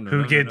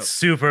 Who gets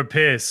super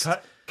pissed?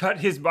 Cut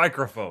his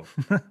microphone.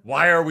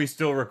 Why are we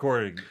still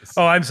recording this?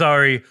 Oh, I'm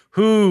sorry.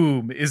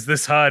 Whom is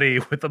this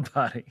hottie with a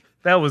body?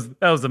 That was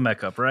the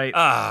mech up,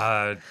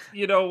 right?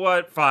 You know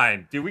what?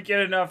 Fine. Did we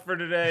get enough for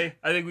today?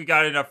 I think we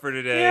got enough for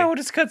today. Yeah, we'll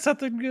just cut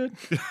something good.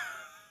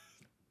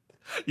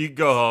 You can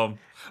go home.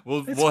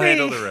 We'll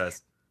handle the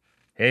rest.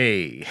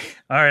 Hey.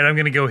 All right, I'm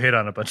going to go hit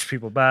on a bunch of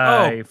people.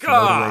 Bye. Oh,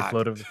 God.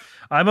 Float away.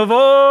 I'm a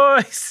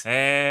voice.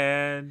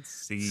 And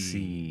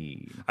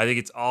see. I think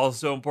it's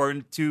also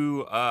important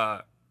to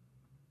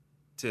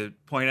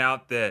point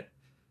out that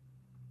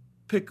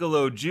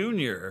Piccolo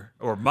Jr.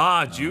 or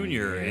Ma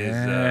Jr.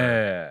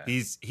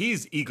 is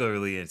he's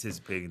eagerly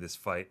anticipating this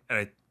fight. And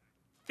I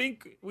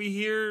think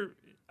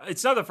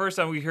it's not the first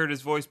time we heard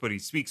his voice, but he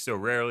speaks so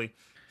rarely.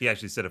 He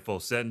actually said a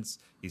full sentence.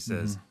 He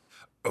says,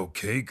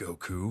 okay,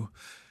 Goku,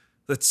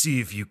 let's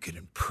see if you can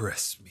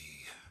impress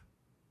me.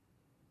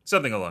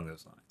 Something along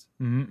those lines.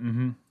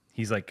 Mm-hmm.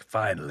 He's like,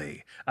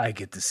 finally, I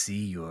get to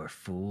see your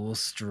full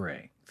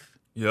strength.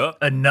 Yep.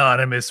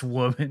 Anonymous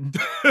woman.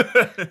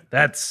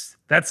 That's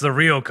the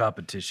real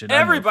competition.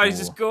 Everybody's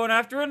just going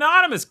after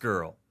Anonymous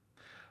Girl.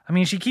 I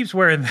mean, she keeps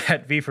wearing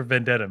that V for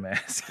Vendetta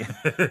mask.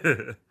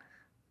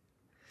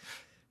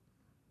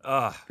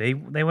 They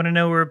want to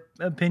know her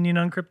opinion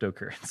on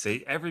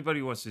cryptocurrency.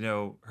 Everybody wants to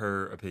know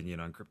her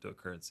opinion on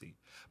cryptocurrency.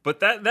 But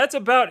that's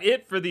about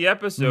it for the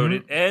episode.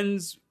 It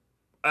ends.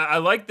 I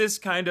like this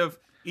kind of.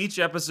 Each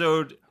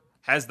episode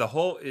has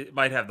it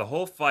might have the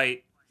whole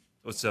fight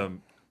with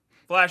some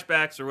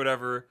flashbacks or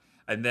whatever,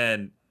 and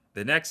then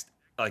the next,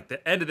 like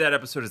the end of that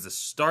episode is the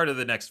start of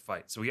the next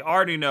fight. So we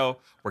already know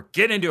we're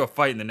getting into a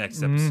fight in the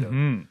next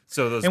episode.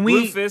 So those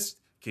blue fists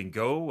can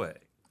go away.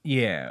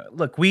 Yeah,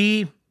 look,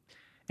 and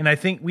I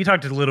think we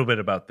talked a little bit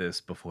about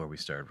this before we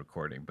started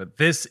recording, but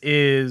this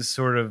is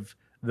sort of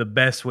the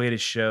best way to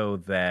show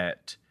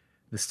that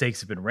the stakes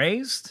have been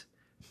raised,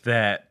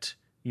 that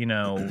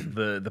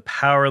the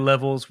power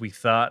levels we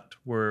thought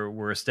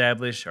were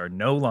established are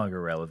no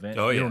longer relevant.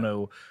 We don't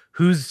know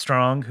who's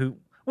strong,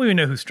 we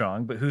know who's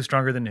strong, but who's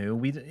stronger than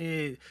who?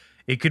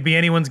 It could be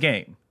anyone's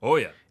game. Oh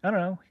yeah. I don't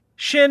know.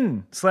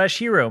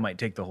 Shin/Hero might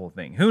take the whole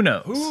thing. Who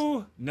knows?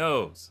 Who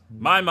knows?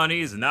 My money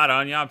is not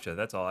on Yamcha.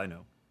 That's all I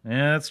know.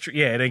 Yeah, that's true.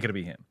 Yeah, it ain't gonna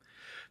be him.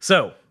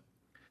 So,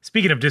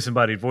 speaking of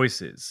disembodied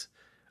voices,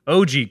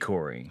 OG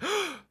Corey,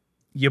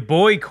 your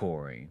boy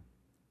Corey,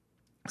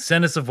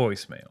 send us a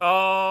voicemail.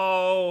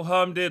 Oh,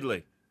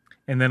 humdiddly.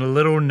 And then a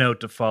little note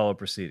to follow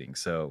proceedings.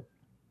 So,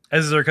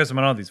 as is our custom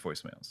on all these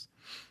voicemails,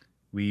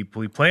 we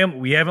play them.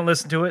 We haven't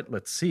listened to it.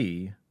 Let's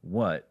see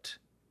what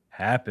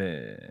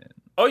happen.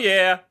 Oh,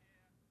 yeah.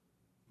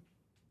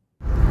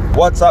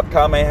 What's up,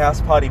 Kame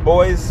House Party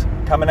boys?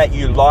 Coming at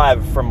you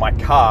live from my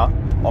car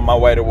on my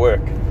way to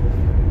work.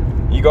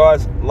 You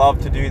guys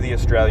love to do the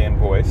Australian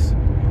voice,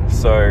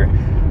 so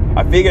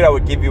I figured I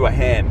would give you a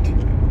hand.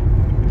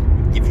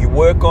 If you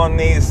work on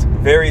these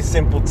very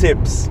simple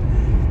tips,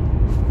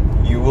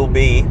 you will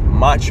be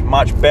much,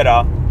 much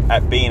better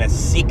at being a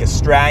sick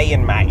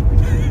Australian, mate.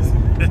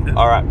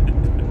 All right.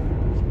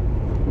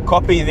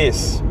 Copy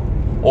this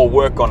or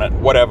work on it,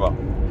 whatever.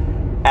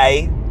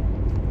 A,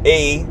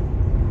 E,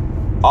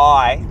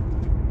 I,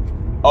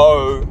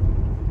 O,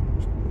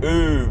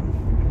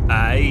 U.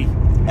 I.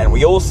 And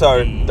we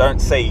also don't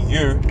say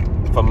you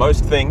for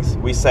most things.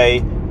 We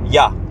say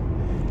ya.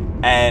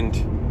 And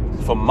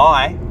for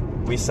my,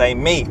 we say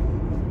me.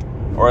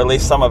 Or at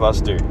least some of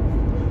us do.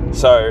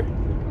 So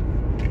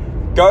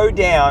go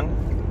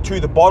down to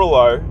the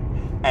bottle-o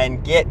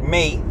and get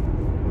me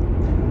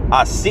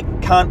a sick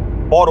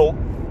cunt bottle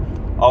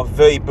of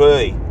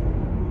VB.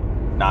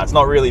 Nah, it's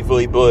not really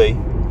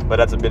VB, but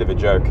that's a bit of a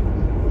joke.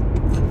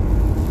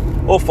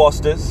 Or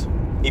Foster's,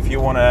 if you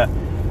want to,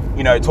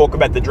 talk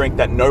about the drink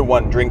that no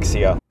one drinks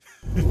here.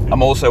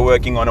 I'm also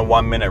working on a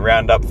 1-minute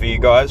roundup for you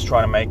guys,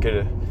 trying to make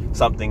it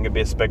something a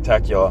bit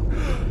spectacular.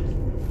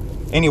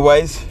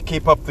 Anyways,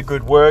 keep up the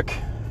good work.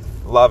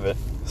 Love it.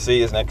 See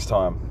you next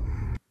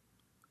time.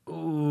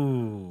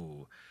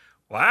 Ooh.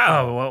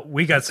 Wow. Oh, well,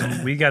 we got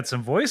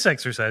some voice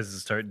exercises to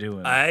start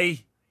doing.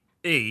 A,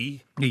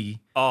 E, E,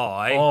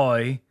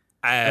 I,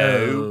 I,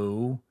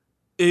 O,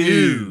 O,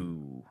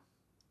 U.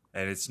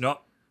 and it's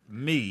not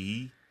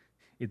me.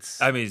 It's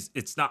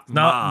It's not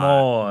not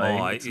my.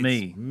 my. It's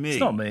me. It's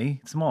not me.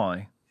 It's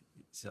my.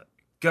 So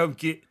go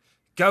get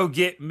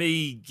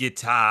me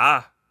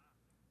guitar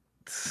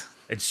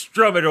and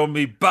strum it on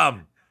me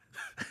bum.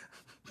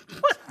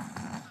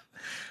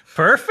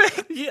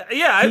 Perfect.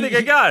 Yeah, I think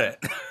I got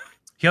it.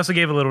 He also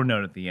gave a little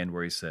note at the end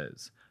where he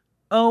says,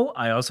 "Oh,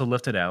 I also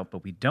left it out,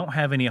 but we don't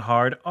have any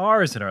hard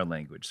R's in our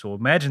language. So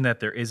imagine that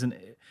there isn't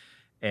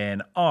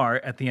an R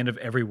at the end of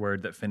every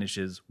word that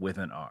finishes with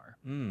an R,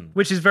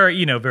 which is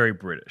very, very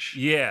British.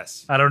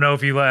 Yes. I don't know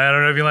if you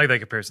like that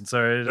comparison.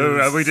 Sorry,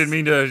 We didn't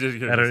mean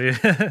to. I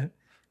don't.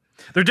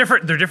 They're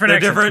different. They're different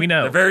accents. We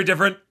know. They're very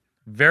different.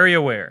 Very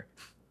aware.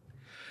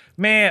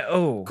 Man,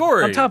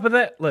 Corey. On top of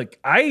that, look,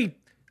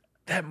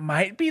 that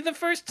might be the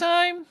first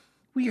time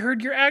we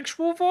heard your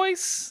actual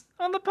voice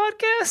on the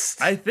podcast.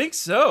 I think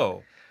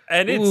so.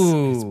 And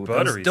it's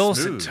buttery those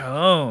dulcet smooth.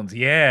 tones.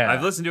 Yeah.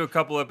 I've listened to a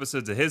couple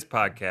episodes of his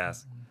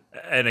podcast,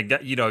 and it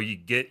got, you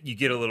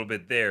get a little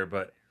bit there,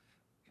 but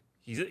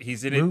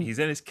he's in it. He's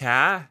in his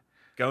car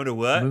going to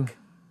work,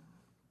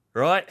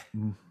 right?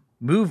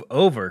 Move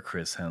over,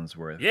 Chris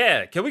Hemsworth.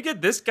 Yeah. Can we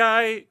get this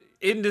guy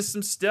into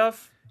some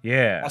stuff?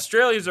 Yeah.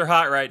 Australians are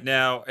hot right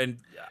now, and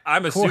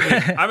I'm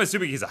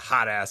assuming he's a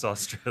hot ass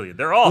Australian.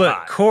 They're all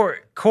hot.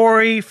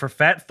 Corey for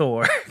Fat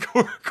Thor.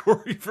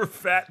 Corey for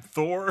Fat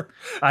Thor.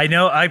 I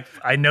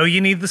know you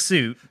need the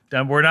suit.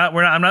 I'm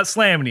not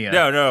slamming you.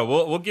 No.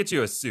 We'll get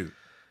you a suit.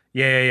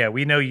 Yeah.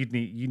 We know you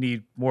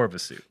need more of a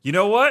suit. You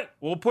know what?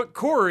 We'll put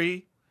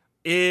Corey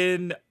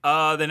in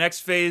the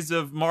next phase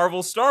of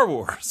Marvel Star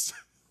Wars.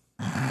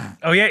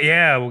 Oh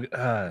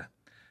yeah.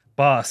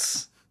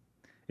 Boss,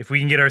 if we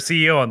can get our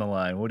CEO on the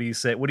line, what do you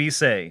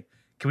say?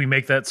 Can we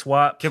make that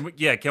swap? Can we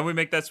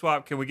make that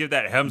swap? Can we give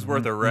that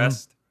Hemsworth a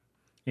rest?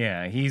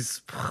 Yeah,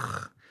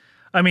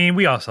 I mean,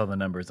 we all saw the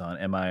numbers on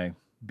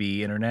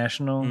MIB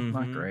International.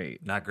 Not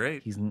great.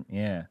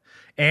 Yeah.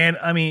 And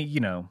I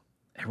mean,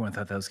 everyone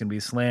thought that was going to be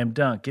a slam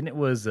dunk, and it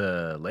was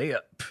a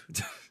layup.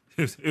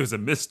 It was a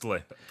missed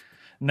layup.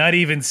 Not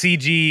even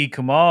CG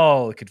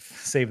Kamal could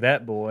save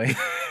that boy.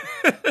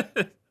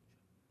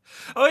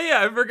 Oh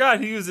yeah, I forgot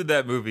he was in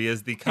that movie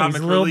as the comic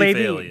He's a little relief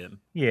baby alien.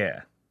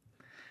 Yeah.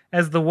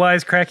 As the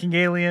wisecracking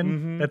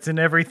alien that's in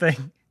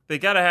everything. They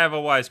gotta have a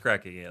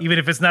wisecracking alien. Even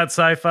if it's not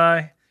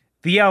sci-fi.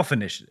 The Alpha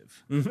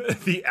Initiative.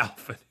 The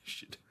Alpha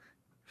Initiative.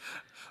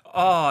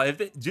 Oh,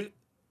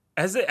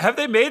 have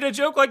they made a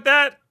joke like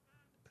that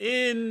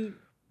in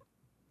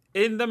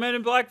the Men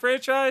in Black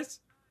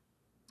franchise?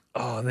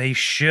 Oh, they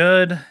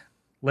should.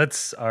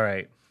 All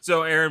right.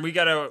 So, Aaron, we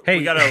gotta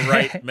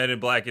write Men in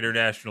Black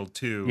International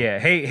 2. Yeah.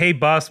 Hey,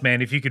 boss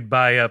man, if you could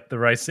buy up the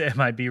rights to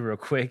MIB real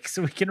quick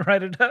so we can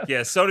write it up.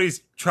 Yeah,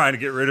 Sony's trying to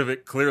get rid of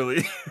it,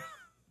 clearly.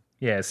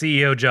 Yeah,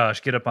 CEO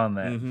Josh, get up on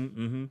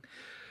that.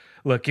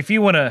 Look, if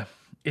you wanna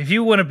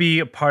be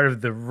a part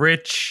of the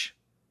rich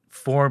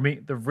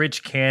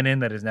canon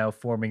that is now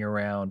forming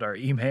around our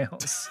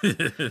emails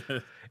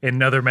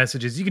and other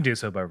messages, you can do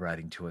so by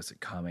writing to us at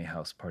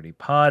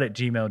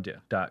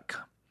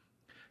kamehousepartypod@gmail.com.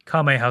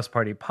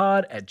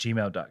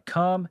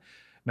 kamehousepartypod@gmail.com.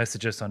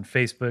 Message us on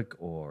Facebook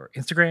or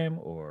Instagram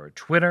or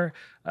Twitter.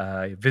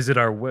 Visit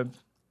our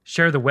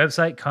share the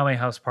website,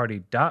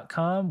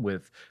 kamehouseparty.com,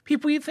 with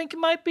people you think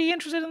might be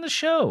interested in the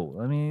show.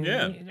 I mean,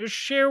 just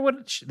share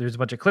there's a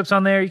bunch of clips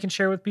on there you can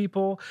share with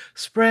people.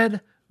 Spread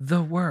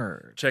the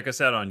word. Check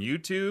us out on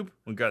YouTube.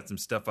 We got some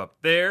stuff up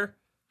there.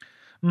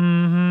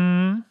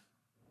 Mm-hmm.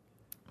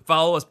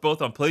 Follow us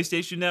both on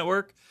PlayStation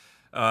Network.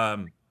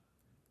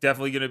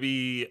 Definitely going to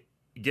be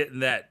getting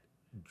that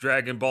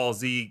Dragon Ball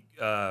Z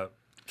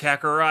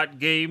Kakarot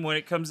game when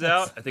it comes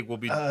out. I think we'll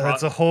be.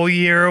 That's a whole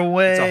year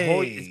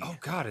away. Oh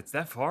God, it's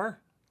that far?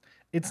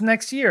 It's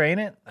next year,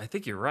 ain't it? I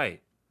think you're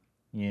right.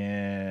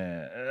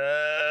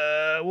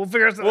 Yeah. We'll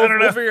figure out something.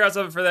 We'll figure out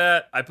something for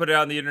that. I put it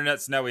out on the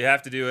internet, so now we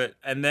have to do it.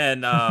 And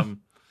then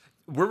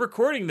we're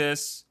recording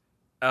this.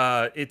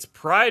 It's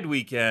Pride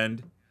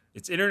weekend.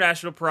 It's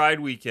International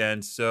Pride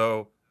weekend.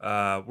 So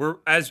we're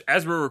as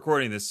we're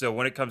recording this. So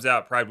when it comes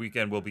out, Pride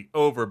weekend will be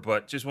over.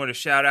 But just want to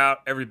shout out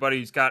everybody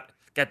who's got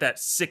that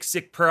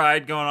sick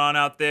pride going on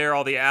out there.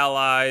 All the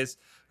allies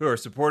who are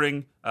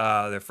supporting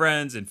their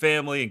friends and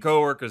family and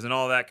coworkers and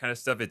all that kind of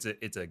stuff.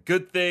 It's a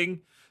good thing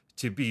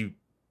to be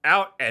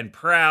out and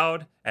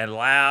proud and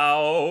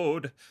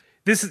loud.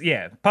 This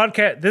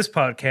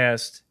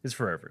podcast is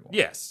for everyone.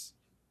 Yes.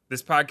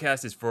 This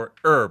podcast is for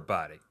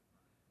everybody.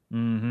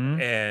 Mm-hmm.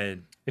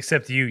 And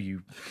except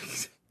you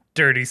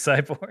dirty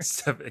cyborg.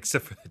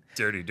 Except for the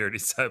dirty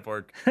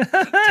cyborg.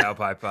 Tao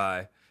Pai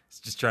Pai. It's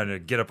just trying to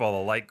get up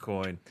all the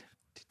Litecoin.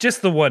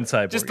 Just the one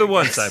cyborg. Just the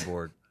one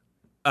cyborg.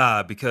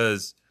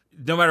 Because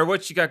no matter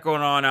what you got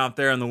going on out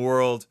there in the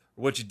world,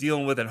 or what you're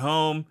dealing with at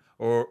home,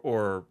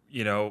 or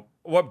you know,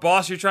 what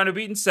boss you're trying to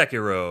beat in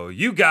Sekiro,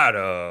 you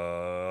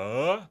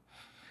gotta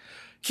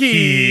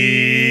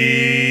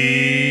keep